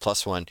 that's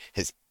 +1.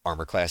 His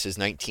armor class is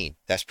 19.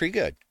 That's pretty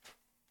good.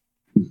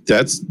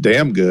 That's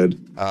damn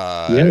good.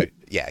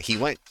 Yeah, he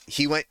went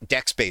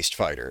dex-based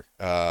fighter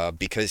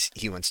because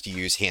he wants to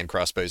use hand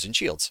crossbows and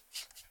shields,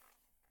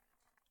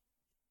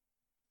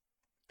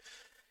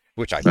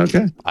 which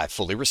I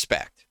fully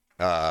respect.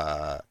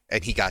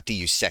 And he got to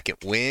use second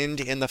wind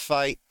in the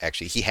fight.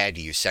 Actually, he had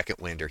to use second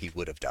wind or he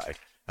would have died.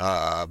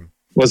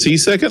 Was he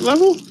second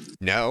level?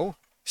 No,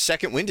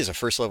 second wind is a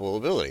first level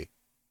ability.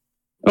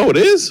 Oh, it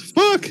is?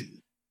 Fuck.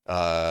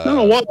 I don't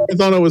know why I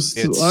thought it was.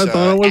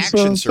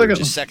 Action surge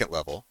is second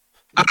level.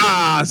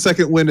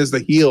 Second wind is the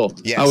heal.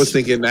 Yes. I was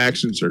thinking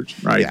action surge.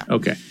 Right. Yeah.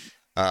 Okay.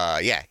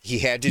 Yeah, he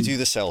had to do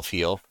the self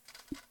heal.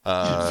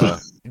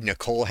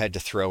 Nicole had to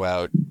throw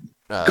out.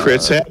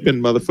 Crits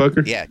happen,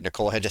 motherfucker. Yeah,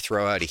 Nicole had to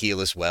throw out a heal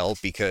as well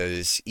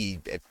because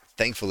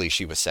thankfully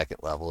she was second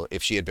level.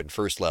 If she had been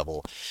first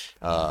level,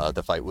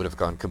 the fight would have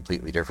gone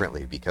completely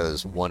differently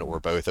because one or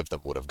both of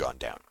them would have gone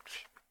down.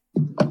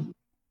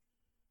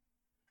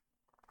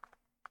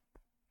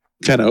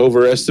 Kind of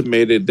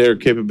overestimated their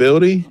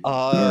capability?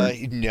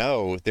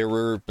 No, there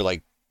were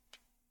like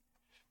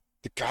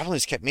the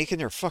goblins kept making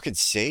their fucking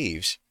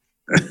saves.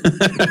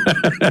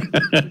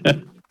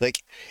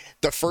 Like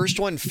the first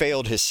one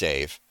failed his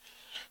save,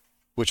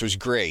 which was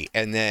great,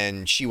 and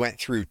then she went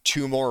through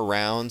 2 more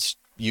rounds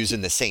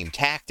using the same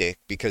tactic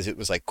because it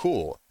was like,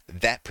 cool,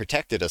 that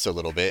protected us a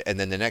little bit, and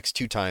then the next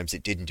 2 times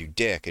it didn't do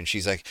dick, and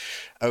she's like,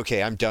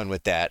 okay, I'm done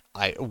with that.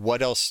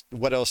 What else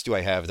do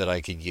I have that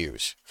I can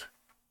use?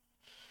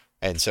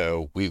 And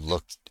so we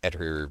looked at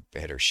her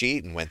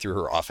sheet and went through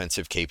her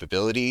offensive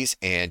capabilities,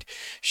 and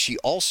she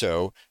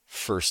also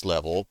first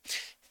level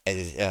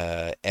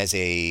as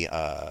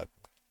a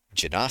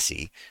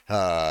Genasi,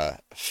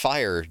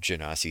 fire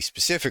Genasi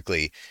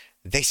specifically,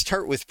 they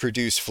start with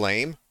produce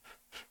flame.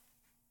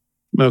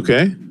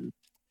 Okay.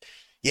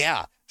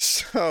 Yeah.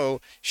 So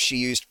she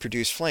used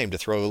produce flame to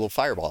throw a little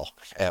fireball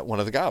at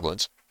one of the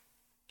goblins.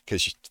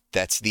 Because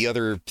that's the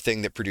other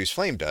thing that produce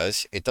flame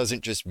does. It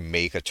doesn't just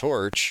make a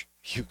torch.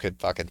 You could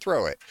fucking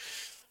throw it.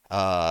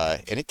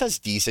 And it does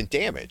decent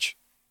damage.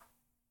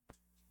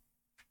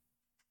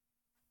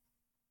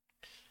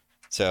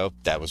 So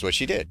that was what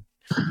she did.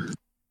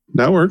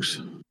 That works.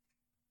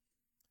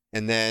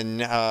 And then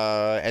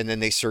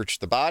they searched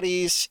the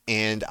bodies,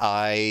 and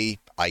I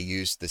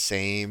used the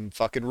same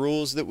fucking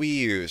rules that we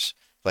use,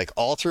 like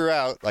all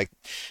throughout, like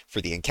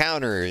for the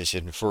encounters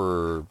and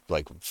for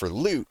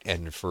loot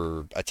and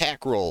for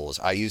attack rolls.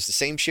 I use the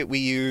same shit we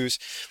use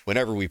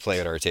whenever we play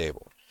at our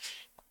table.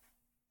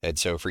 And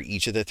so for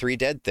each of the 3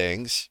 dead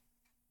things,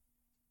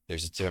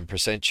 there's a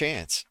 10%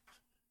 chance.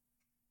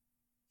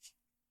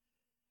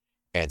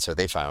 And so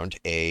they found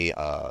a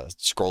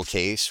scroll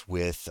case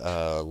with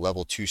a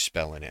level 2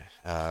 spell in it.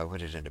 What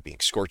did it end up being?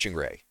 Scorching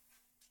Ray.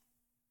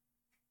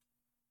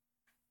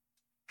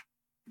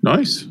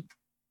 Nice.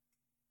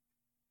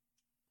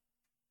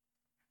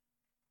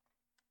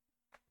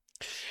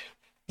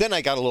 Then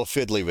I got a little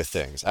fiddly with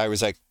things. I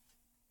was like,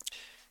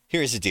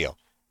 here's the deal.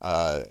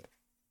 I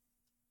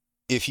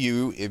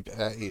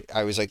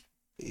was like,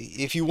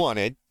 if you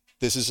wanted,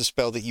 this is a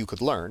spell that you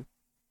could learn.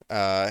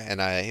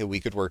 And we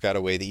could work out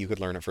a way that you could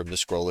learn it from the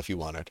scroll if you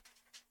wanted.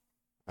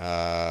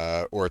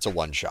 Or it's a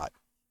one-shot.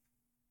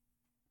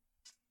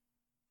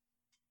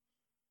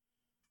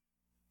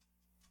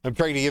 I'm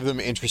trying to give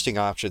them interesting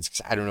options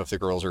because I don't know if the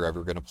girls are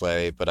ever going to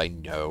play, but I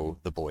know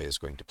the boy is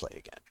going to play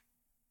again.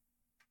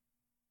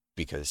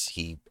 Because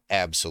he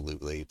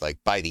absolutely, like,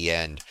 by the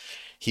end,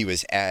 he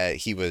was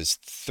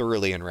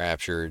thoroughly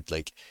enraptured.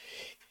 Like,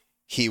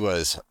 he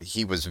was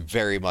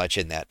very much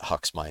in that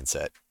Hux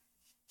mindset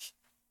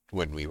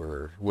when we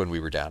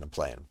were down and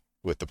playing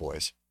with the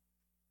boys.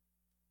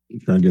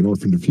 Trying to get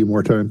orphaned a few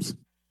more times.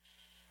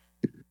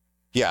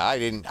 Yeah, I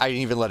didn't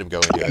even let him go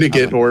into it. To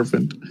get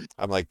orphaned.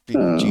 I'm like,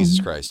 Jesus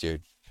Christ,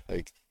 dude.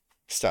 Like,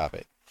 stop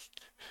it.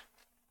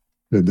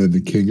 And then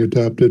the king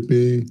adopted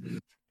me.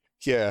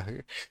 Yeah.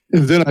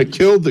 And then I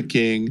killed the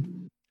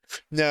king.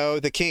 No,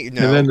 the king.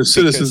 No, and then the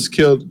citizens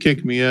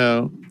kicked me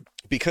out.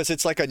 Because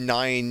it's like a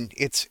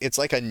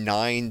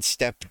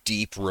 9-step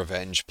deep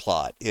revenge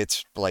plot.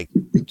 It's like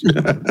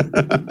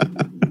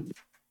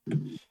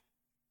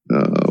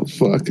oh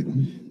fuck.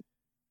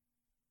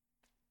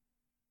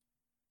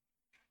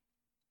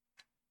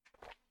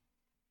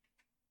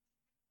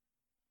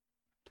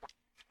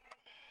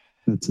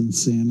 That's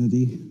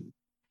insanity.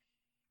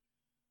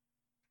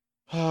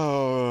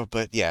 Oh,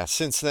 but yeah,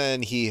 since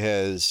then he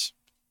has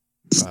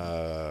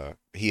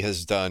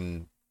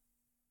done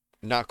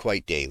not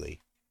quite daily,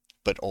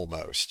 but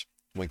almost.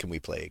 When can we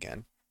play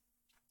again?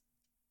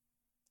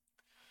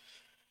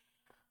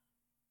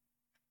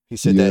 He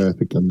said Yeah, I that.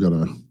 think I'm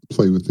gonna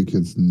play with the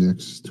kids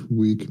next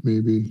week,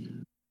 maybe.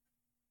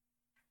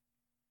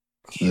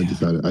 I Yeah,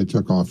 decided I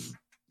took off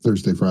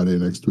Thursday, Friday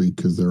next week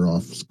because they're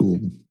off school.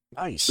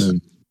 nice.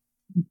 And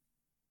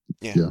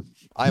Yeah.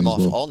 I'm may as off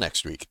well. all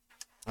next week.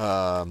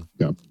 I'm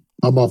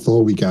off the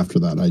whole week after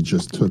that. I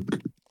just took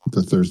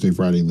the Thursday,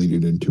 Friday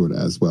leading into it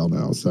as well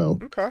now. So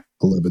Okay.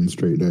 11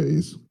 straight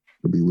days.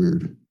 It'll be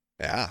weird.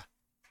 Yeah.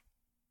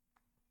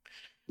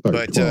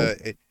 Sorry, But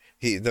 12.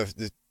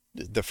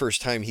 the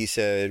first time he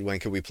said, when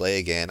could we play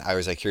again? I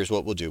was like, here's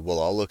what we'll do. We'll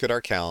all look at our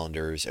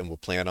calendars and we'll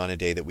plan on a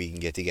day that we can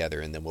get together,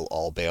 and then we'll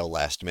all bail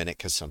last minute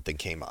because something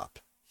came up.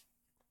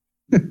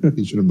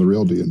 Teaching them the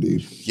real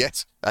D&D.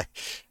 Yes.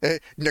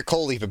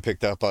 Nicole even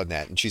picked up on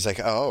that, and she's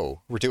like,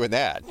 oh, we're doing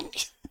that.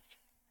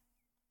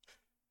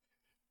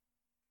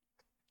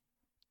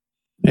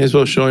 May as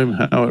well show him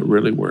how it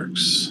really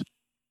works.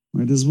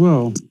 Might as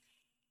well.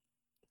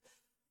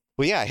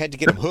 Well, yeah, I had to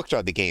get him hooked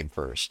on the game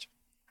first.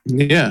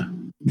 Yeah.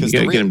 You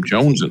gotta get him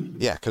jonesing.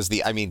 Yeah, because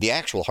the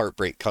actual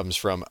heartbreak comes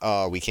from,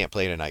 we can't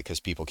play tonight because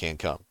people can't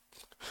come.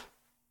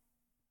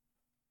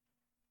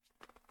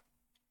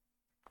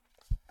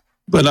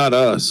 But not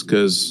us,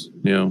 because,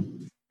 we're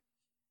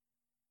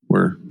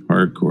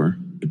hardcore.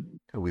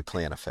 We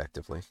plan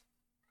effectively.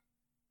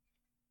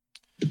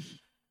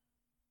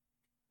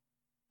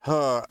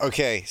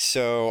 Okay,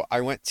 so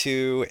I went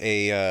to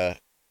a...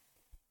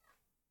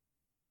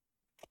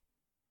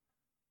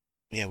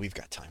 yeah, we've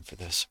got time for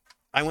this.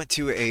 I went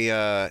to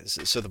a...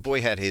 so the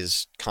boy had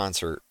his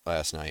concert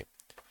last night.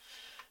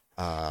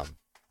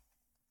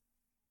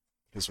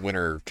 His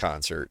winter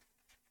concert.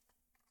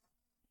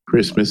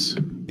 Christmas.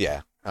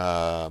 Yeah.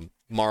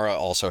 Mara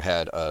also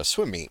had a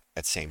swim meet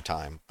at the same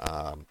time.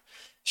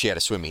 She had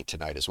a swim meet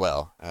tonight as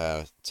well.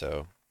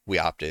 So we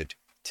opted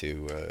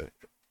to,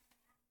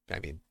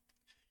 the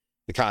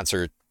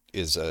concert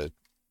is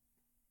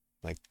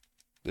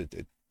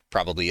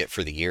probably it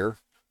for the year,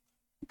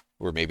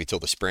 or maybe till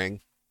the spring.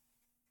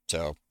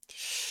 So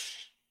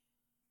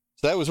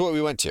that was what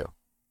we went to.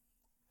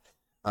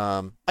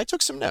 I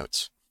took some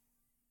notes.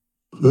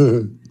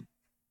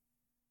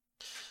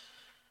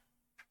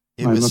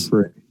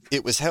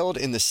 It was held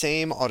in the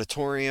same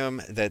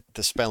auditorium that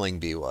the spelling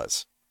bee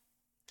was.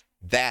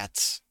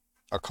 That's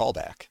a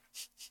callback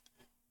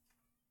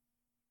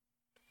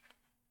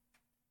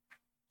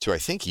to, I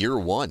think, year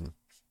one.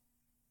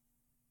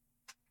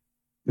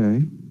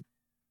 Okay.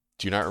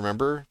 Do you not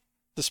remember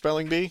the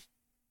spelling bee?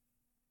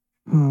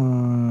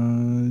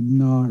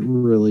 Not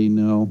really,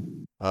 no.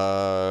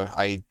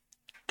 I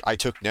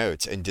took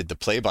notes and did the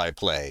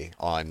play-by-play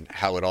on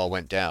how it all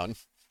went down.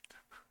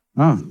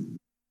 Ah.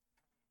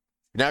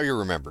 Now you're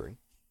remembering.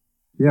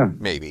 Yeah.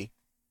 Maybe.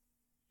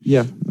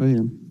 Yeah, I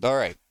am. All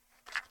right.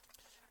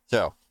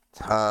 So,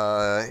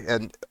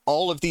 and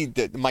all of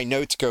my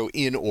notes go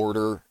in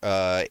order,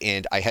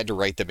 and I had to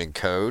write them in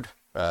code,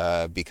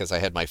 because I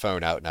had my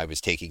phone out and I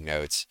was taking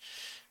notes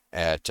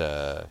at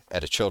a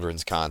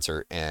children's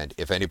concert, and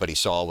if anybody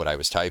saw what I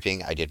was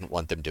typing, I didn't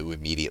want them to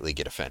immediately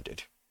get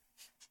offended.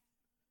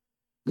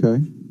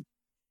 Okay.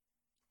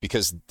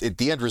 Because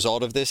the end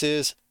result of this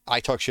is I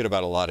talk shit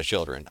about a lot of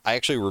children. I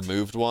actually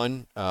removed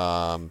one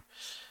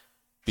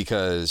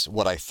because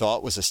what I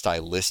thought was a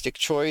stylistic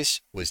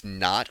choice was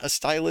not a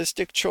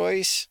stylistic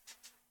choice.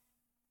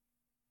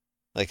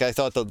 Like, I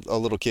thought a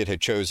little kid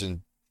had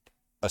chosen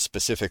a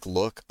specific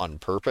look on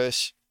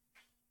purpose,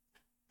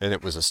 and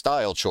it was a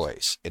style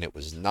choice, and it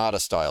was not a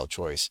style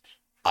choice.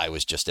 I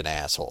was just an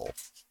asshole.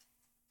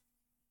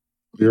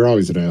 You're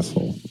always an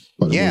asshole.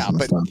 But yeah,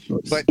 but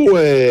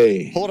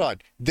Way. Hold on.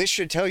 This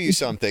should tell you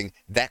something.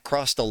 That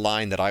crossed a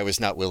line that I was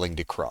not willing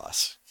to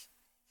cross.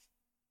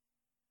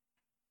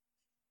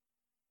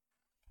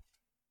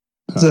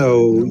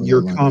 So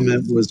your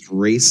comment was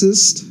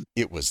racist?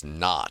 It was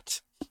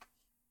not.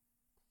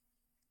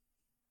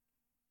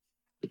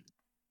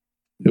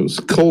 It was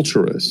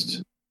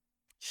culturist.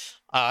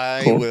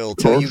 I will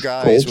tell you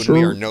guys when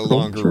we are no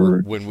longer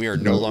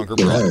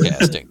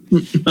broadcasting.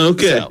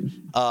 Okay.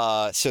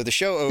 So the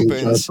show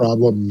opens.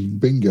 Problem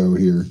bingo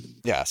here.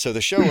 Yeah, so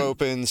the show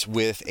opens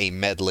with a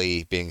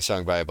medley being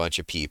sung by a bunch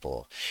of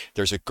people.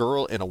 There's a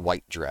girl in a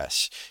white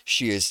dress.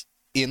 She is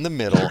in the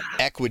middle,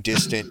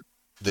 equidistant,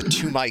 the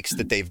two mics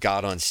that they've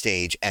got on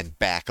stage, and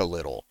back a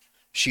little.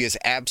 She is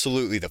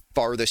absolutely the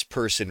farthest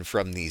person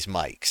from these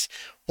mics.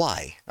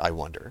 Why, I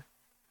wonder?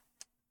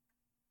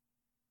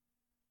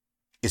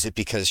 Is it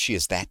because she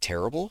is that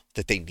terrible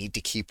that they need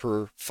to keep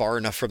her far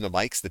enough from the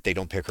mics that they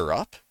don't pick her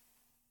up?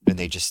 And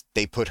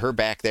they put her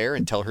back there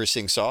and tell her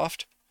sing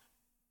soft?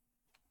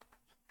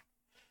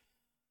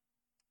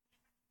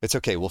 It's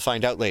okay. We'll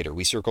find out later.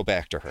 We circle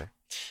back to her.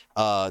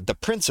 The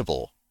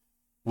principal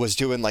was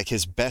doing like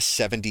his best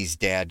 70s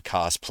dad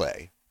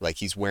cosplay. Like,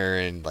 he's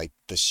wearing like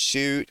the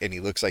suit and he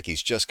looks like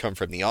he's just come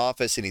from the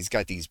office, and he's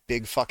got these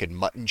big fucking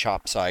mutton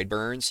chop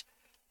sideburns.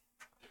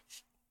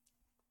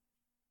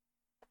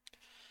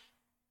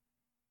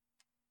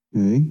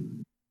 Okay.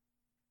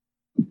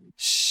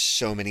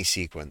 So many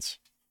sequins.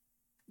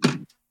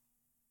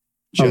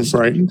 I'm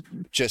frightened.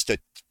 Just a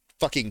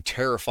fucking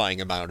terrifying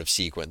amount of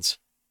sequins.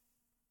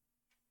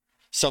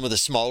 Some of the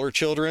smaller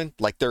children,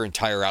 like their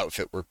entire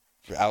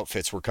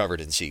outfits were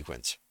covered in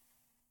sequins.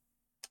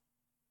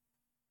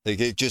 Like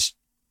it just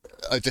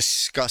a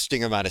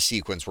disgusting amount of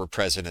sequins were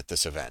present at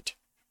this event.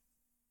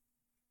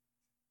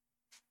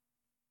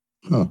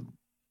 Huh.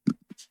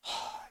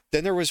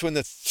 Then there was when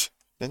the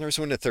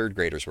third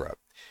graders were up,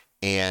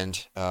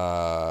 and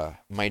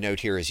my note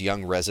here is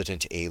young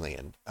resident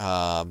alien.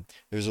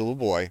 There's a little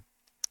boy.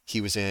 He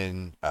was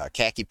in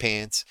khaki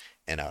pants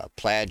and a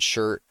plaid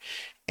shirt,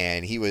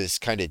 and he was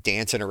kind of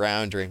dancing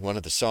around during one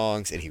of the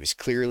songs, and he was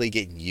clearly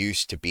getting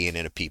used to being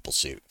in a people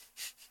suit.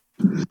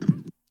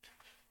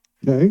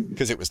 Okay.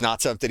 Because it was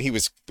not something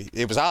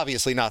it was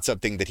obviously not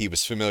something that he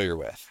was familiar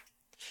with.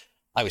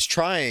 I was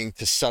trying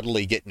to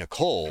subtly get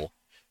Nicole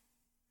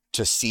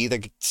to see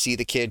the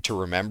kid, to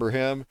remember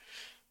him,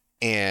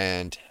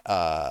 and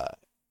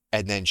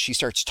then she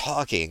starts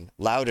talking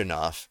loud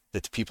enough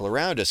that the people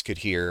around us could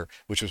hear,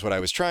 which was what I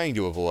was trying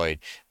to avoid,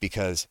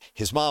 because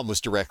his mom was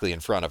directly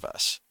in front of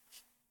us.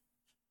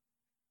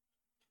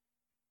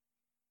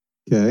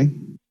 Okay.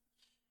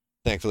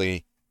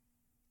 Thankfully,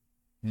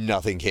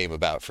 nothing came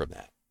about from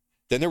that.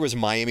 Then there was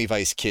Miami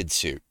Vice kid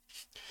suit.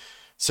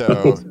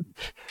 So,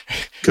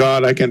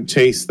 God, I can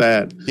taste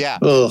that. Yeah,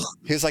 Ugh.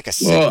 he was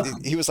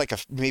like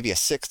maybe a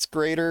sixth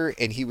grader,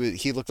 and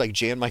he looked like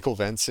Jan Michael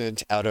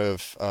Vincent out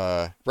of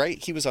right.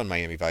 He was on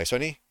Miami Vice,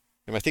 wasn't he?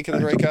 Am I thinking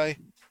of the right guy,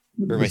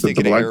 or am I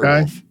thinking of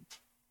Airwolf?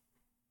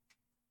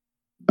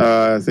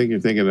 I think you're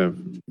thinking of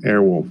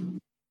Airwolf.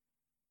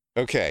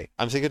 Okay,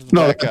 I'm thinking of the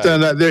black guy.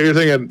 You're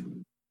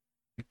thinking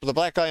the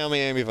black guy on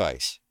Miami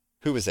Vice.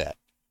 Who was that?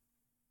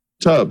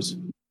 Tubbs.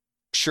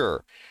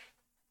 Sure.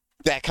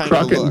 That kind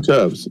Crockett of look. And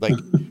Tubbs. Like,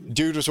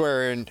 dude was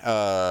wearing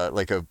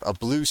like a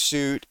blue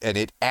suit, and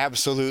it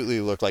absolutely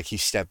looked like he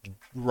stepped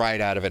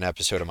right out of an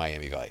episode of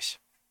Miami Vice.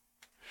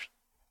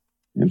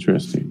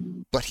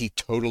 Interesting. But he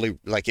totally,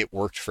 like, it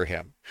worked for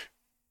him.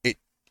 It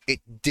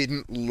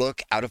didn't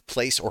look out of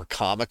place or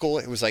comical.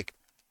 It was like,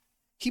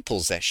 he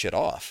pulls that shit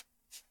off.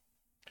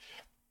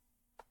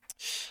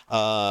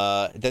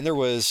 Then there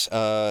was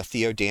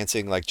Theo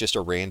dancing like just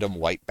a random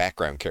white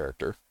background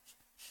character.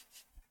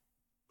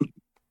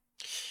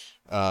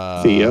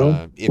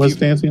 Theo was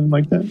dancing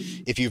like that.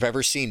 If you've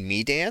ever seen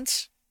me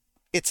dance,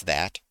 it's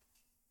that.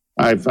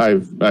 I've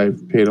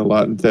paid a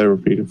lot in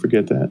therapy to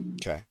forget that.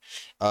 Okay.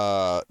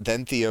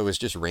 Then Theo is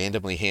just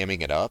randomly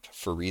hamming it up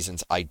for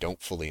reasons I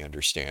don't fully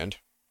understand.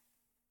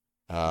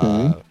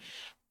 For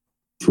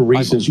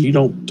reasons you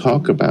don't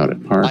talk about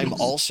at parties. I'm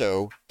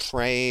also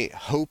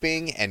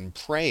hoping and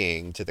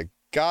praying to the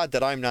God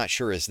that I'm not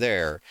sure is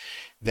there,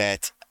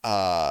 that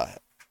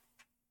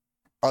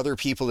other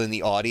people in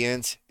the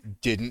audience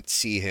didn't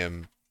see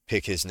him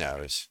pick his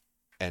nose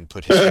and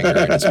put his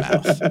finger in his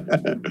mouth.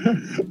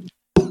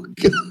 Oh,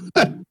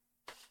 God.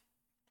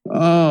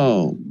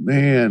 Oh,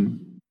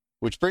 man.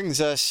 Which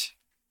brings us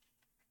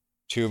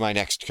to my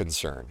next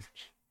concern,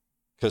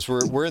 because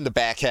we're in the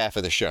back half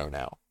of the show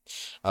now.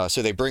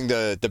 So they bring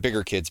the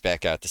bigger kids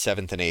back out, the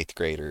 7th and 8th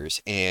graders,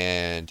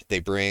 and they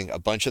bring a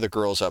bunch of the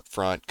girls up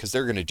front because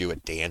they're going to do a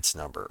dance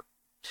number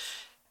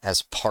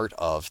as part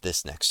of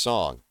this next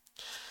song.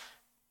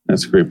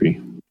 That's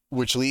creepy.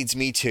 Which leads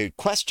me to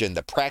question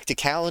the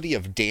practicality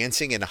of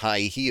dancing in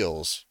high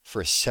heels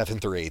for a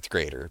 7th or 8th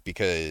grader,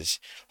 because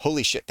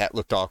holy shit, that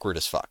looked awkward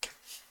as fuck.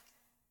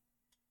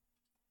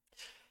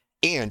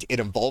 And it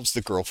involves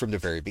the girl from the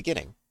very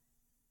beginning,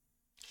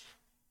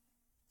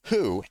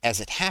 who,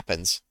 as it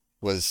happens,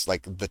 was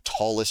like the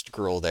tallest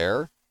girl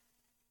there,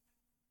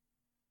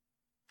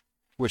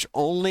 which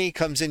only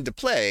comes into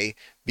play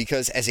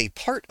because as a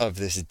part of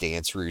this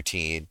dance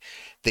routine,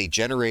 they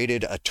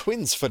generated a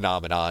twins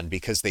phenomenon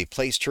because they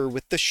placed her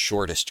with the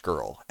shortest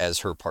girl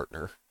as her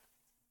partner,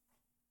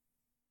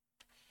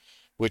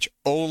 which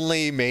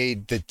only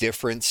made the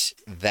difference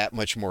that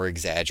much more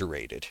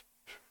exaggerated.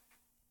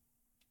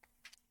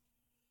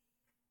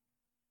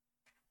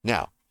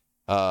 Now,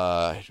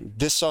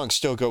 this song's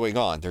still going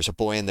on. There's a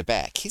boy in the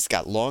back. He's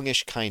got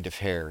longish kind of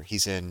hair.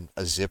 He's in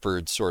a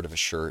zippered sort of a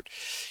shirt.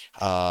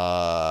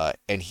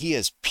 And he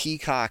has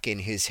peacock in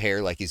his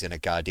hair like he's in a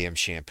goddamn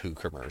shampoo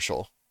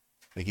commercial.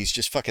 Like he's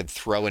just fucking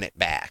throwing it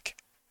back.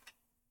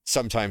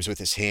 Sometimes with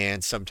his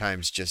hands,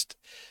 sometimes just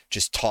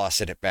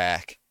tossing it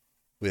back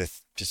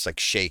with just like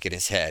shaking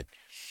his head.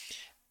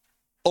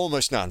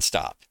 Almost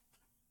nonstop.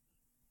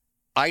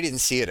 I didn't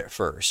see it at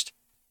first.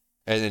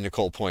 And then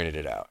Nicole pointed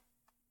it out.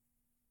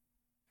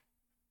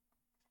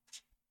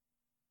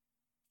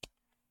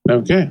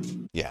 Okay.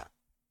 Yeah.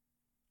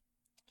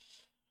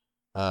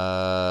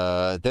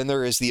 Then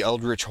there is the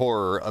eldritch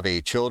horror of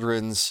a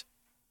children's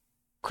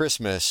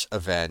Christmas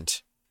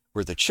event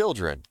where the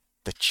children,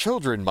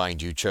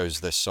 mind you, chose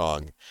this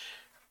song.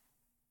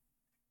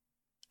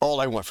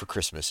 All I Want for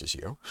Christmas Is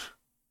You.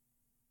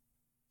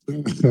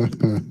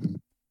 The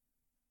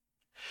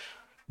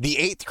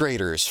 8th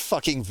graders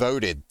fucking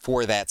voted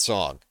for that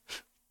song.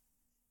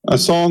 A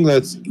song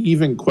that's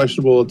even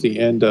questionable at the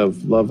end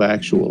of Love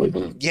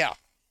Actually. Yeah.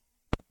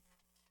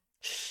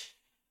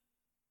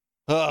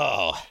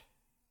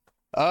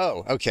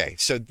 Oh, okay.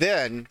 So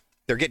then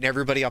they're getting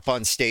everybody up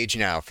on stage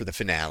now for the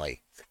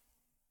finale.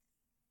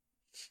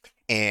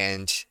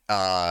 And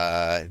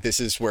this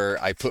is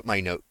where I put my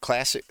note,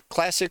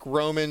 classic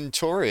Roman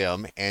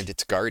Torium and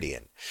its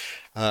guardian.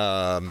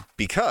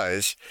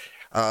 Because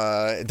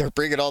they're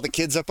bringing all the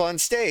kids up on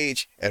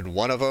stage, and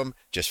one of them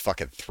just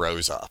fucking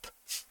throws up.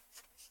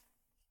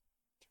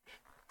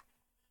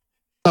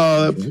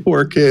 Oh, that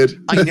poor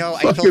kid. I know.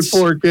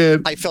 Poor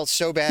kid. I felt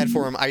so bad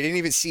for him. I didn't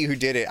even see who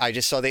did it. I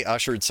just saw they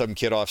ushered some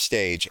kid off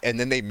stage, and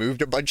then they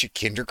moved a bunch of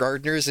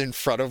kindergartners in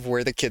front of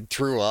where the kid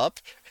threw up.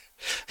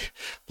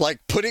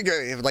 Like putting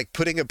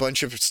a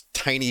bunch of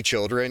tiny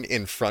children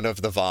in front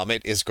of the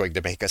vomit is going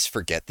to make us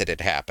forget that it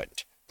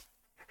happened.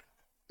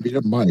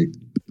 It might.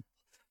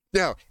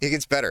 No, it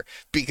gets better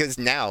because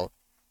now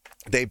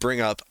they bring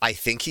up, I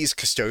think he's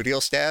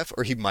custodial staff,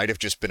 or he might have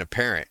just been a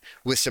parent,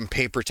 with some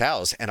paper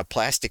towels and a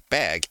plastic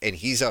bag, and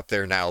he's up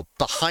there now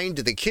behind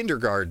the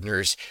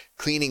kindergartners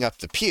cleaning up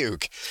the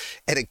puke.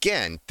 And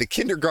again, the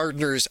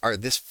kindergartners are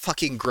this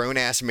fucking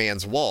grown-ass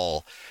man's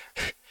wall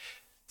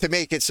to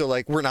make it so,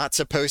 like, we're not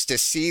supposed to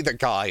see the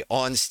guy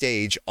on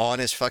stage on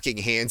his fucking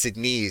hands and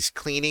knees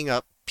cleaning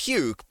up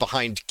puke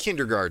behind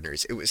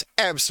kindergartners. It was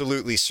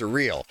absolutely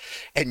surreal,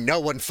 and no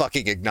one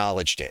fucking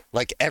acknowledged it.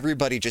 Like,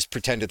 everybody just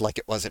pretended like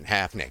it wasn't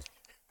happening.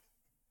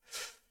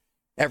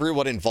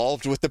 Everyone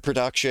involved with the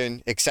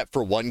production, except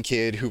for one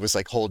kid who was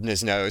like holding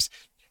his nose,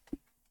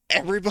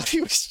 everybody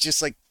was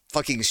just like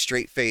fucking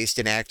straight-faced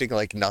and acting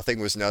like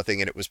nothing was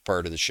nothing and it was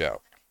part of the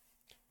show.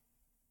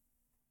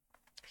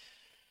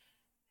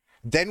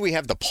 Then we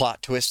have the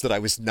plot twist that I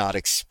was not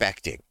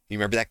expecting. You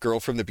remember that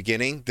girl from the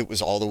beginning that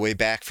was all the way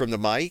back from the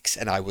mics,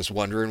 and I was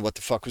wondering what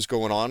the fuck was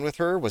going on with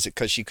her? Was it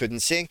because she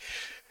couldn't sing?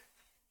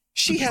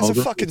 She has a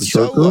fucking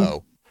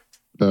solo.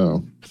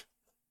 No.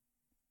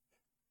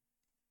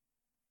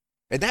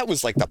 And that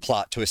was like the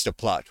plot twist of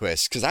plot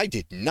twists, because I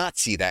did not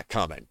see that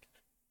coming.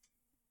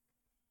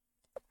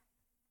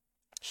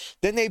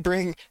 Then they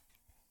bring,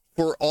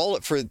 for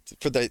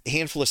the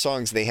handful of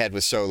songs they had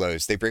with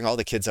solos, they bring all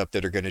the kids up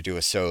that are going to do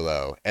a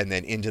solo, and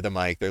then into the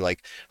mic they're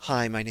like,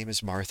 "Hi, my name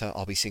is Martha,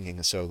 I'll be singing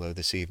a solo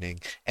this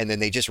evening." And then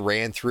they just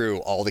ran through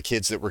all the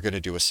kids that were going to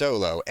do a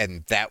solo,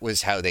 and that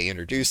was how they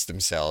introduced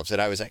themselves. And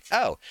I was like,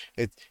 oh,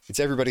 it's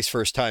everybody's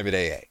first time at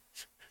AA.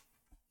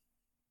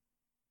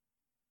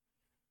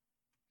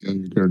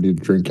 And you're going to need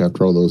a drink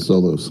after all those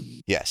solos.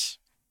 Yes.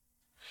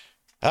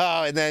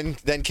 Oh, and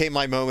then came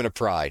my moment of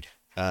pride.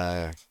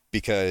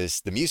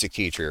 Because the music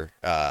teacher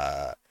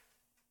was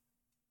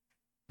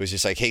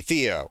just like, "Hey,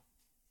 Theo,"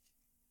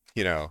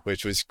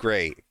 which was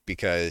great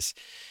because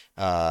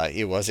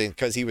it wasn't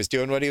because he was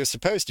doing what he was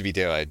supposed to be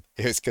doing.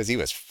 It was because he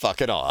was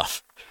fucking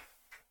off.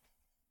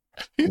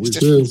 He was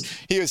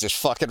just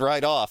fucking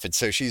right off. And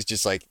so she's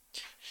just like,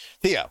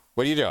 "Theo,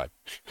 what are you doing?"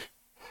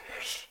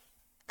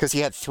 Because he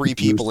had three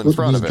people in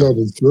front of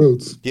him.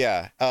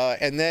 Yeah.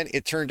 And then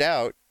it turned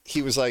out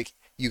he was like,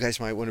 "You guys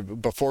might want to,"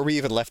 before we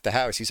even left the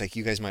house, he's like,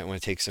 "You guys might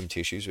want to take some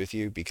tissues with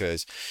you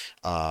because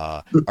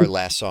our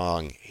last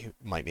song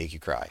might make you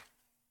cry."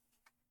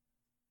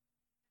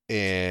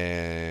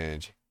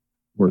 And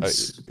we're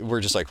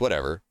just like,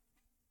 whatever.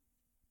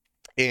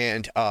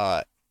 And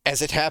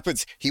as it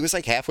happens, he was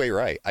like halfway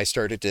right. I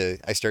started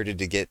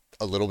to get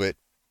a little bit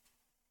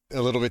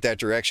that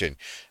direction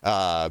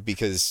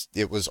because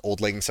it was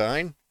Auld Lang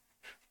Syne.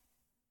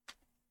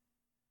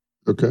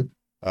 Okay.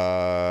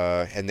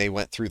 And they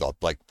went through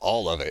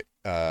all of it.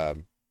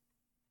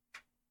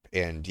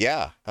 And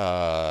yeah,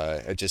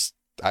 I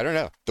don't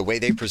know, the way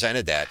they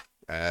presented that,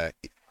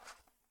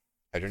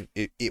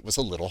 it was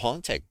a little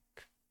haunting.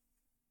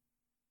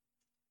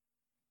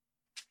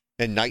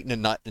 And not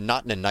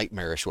in a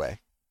nightmarish way.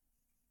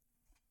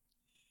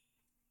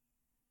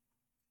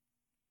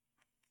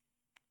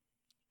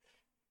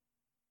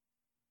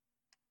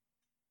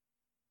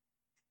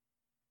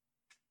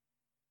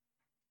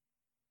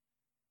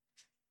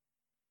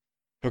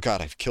 Oh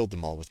God, I've killed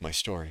them all with my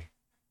story.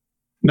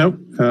 Nope,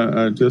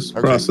 just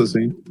okay.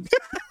 Processing.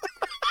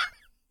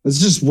 I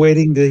was just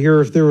waiting to hear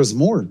if there was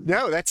more.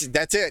 No, that's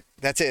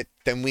it.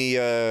 Then we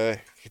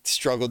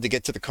struggled to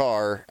get to the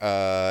car,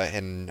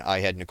 and I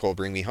had Nicole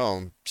bring me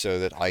home so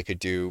that I could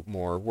do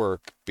more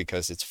work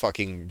because it's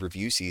fucking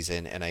review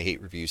season, and I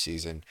hate review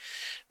season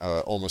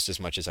almost as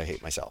much as I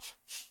hate myself.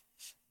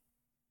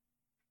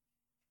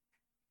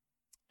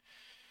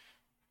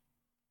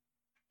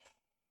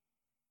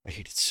 I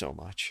hate it so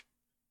much.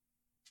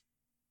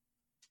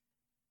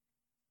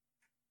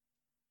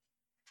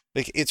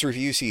 Like, it's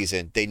review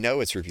season. They know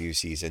it's review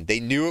season. They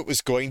knew it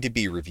was going to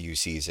be review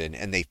season,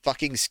 and they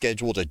fucking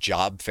scheduled a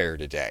job fair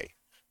today.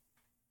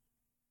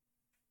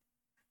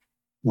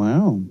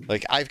 Wow.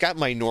 Like, I've got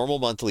my normal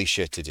monthly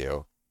shit to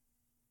do.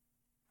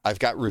 I've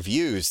got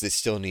reviews that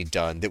still need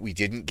done that we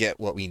didn't get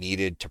what we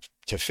needed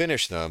to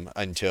finish them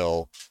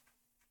until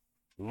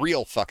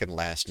real fucking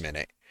last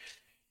minute.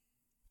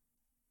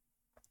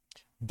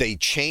 They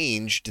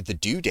changed the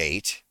due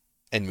date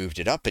and moved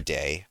it up a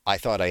day. I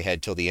thought I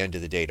had till the end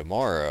of the day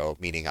tomorrow,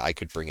 meaning I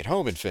could bring it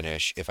home and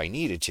finish if I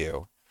needed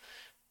to.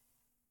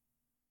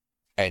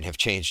 and have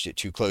changed it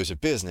to close of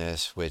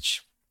business,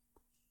 which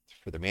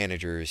for the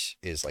managers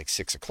is like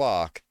 6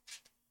 o'clock,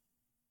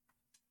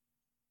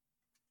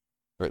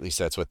 or at least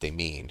that's what they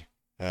mean.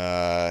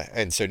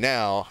 And so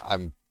now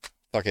I'm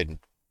fucking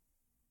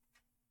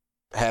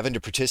having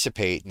to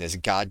participate in this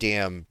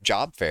goddamn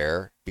job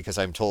fair because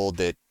I'm told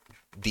that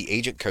the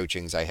agent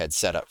coachings I had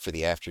set up for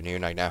the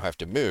afternoon, I now have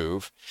to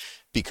move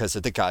because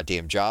of the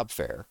goddamn job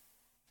fair.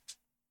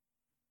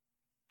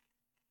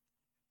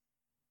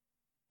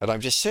 And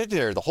I'm just sitting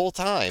there the whole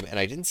time, and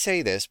I didn't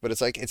say this, but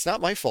it's like, it's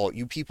not my fault.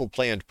 You people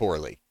planned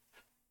poorly.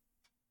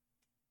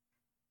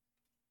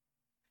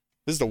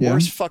 This is the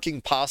worst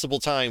fucking possible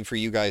time for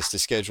you guys to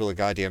schedule a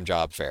goddamn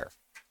job fair.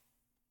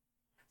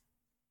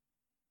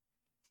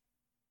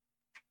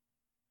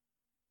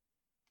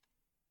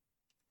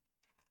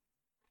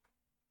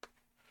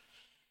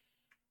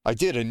 I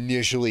did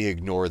initially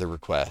ignore the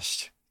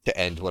request to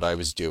end what I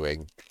was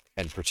doing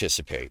and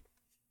participate.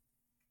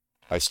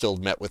 I still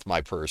met with my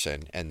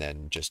person and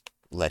then just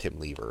let him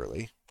leave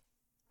early.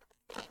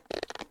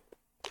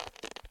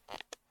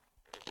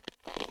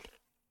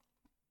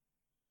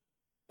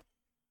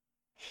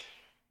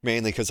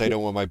 Mainly because I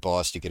don't want my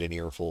boss to get an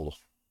earful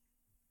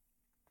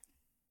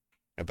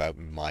about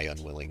my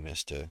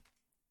unwillingness to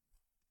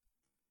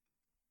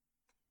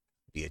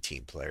be a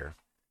team player.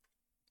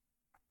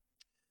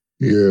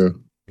 Yeah.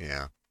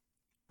 Yeah.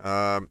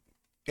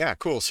 Yeah,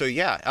 cool. So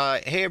yeah,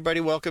 hey everybody,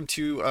 welcome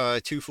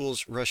to Two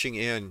Fools Rushing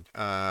In.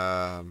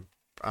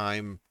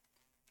 I'm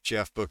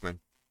Jeff Bookman.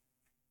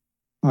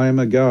 I am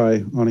a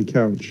guy on a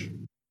couch.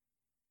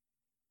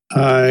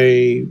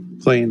 I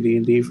playing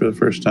D&D for the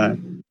first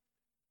time.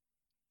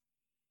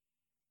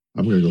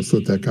 I'm gonna go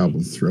slit that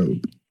goblin's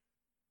throat.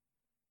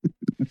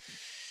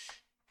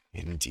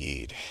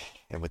 Indeed.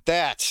 And with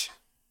that,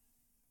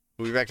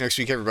 we'll be back next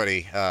week,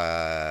 everybody.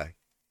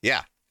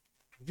 Yeah.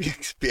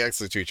 Be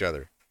excellent to each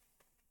other.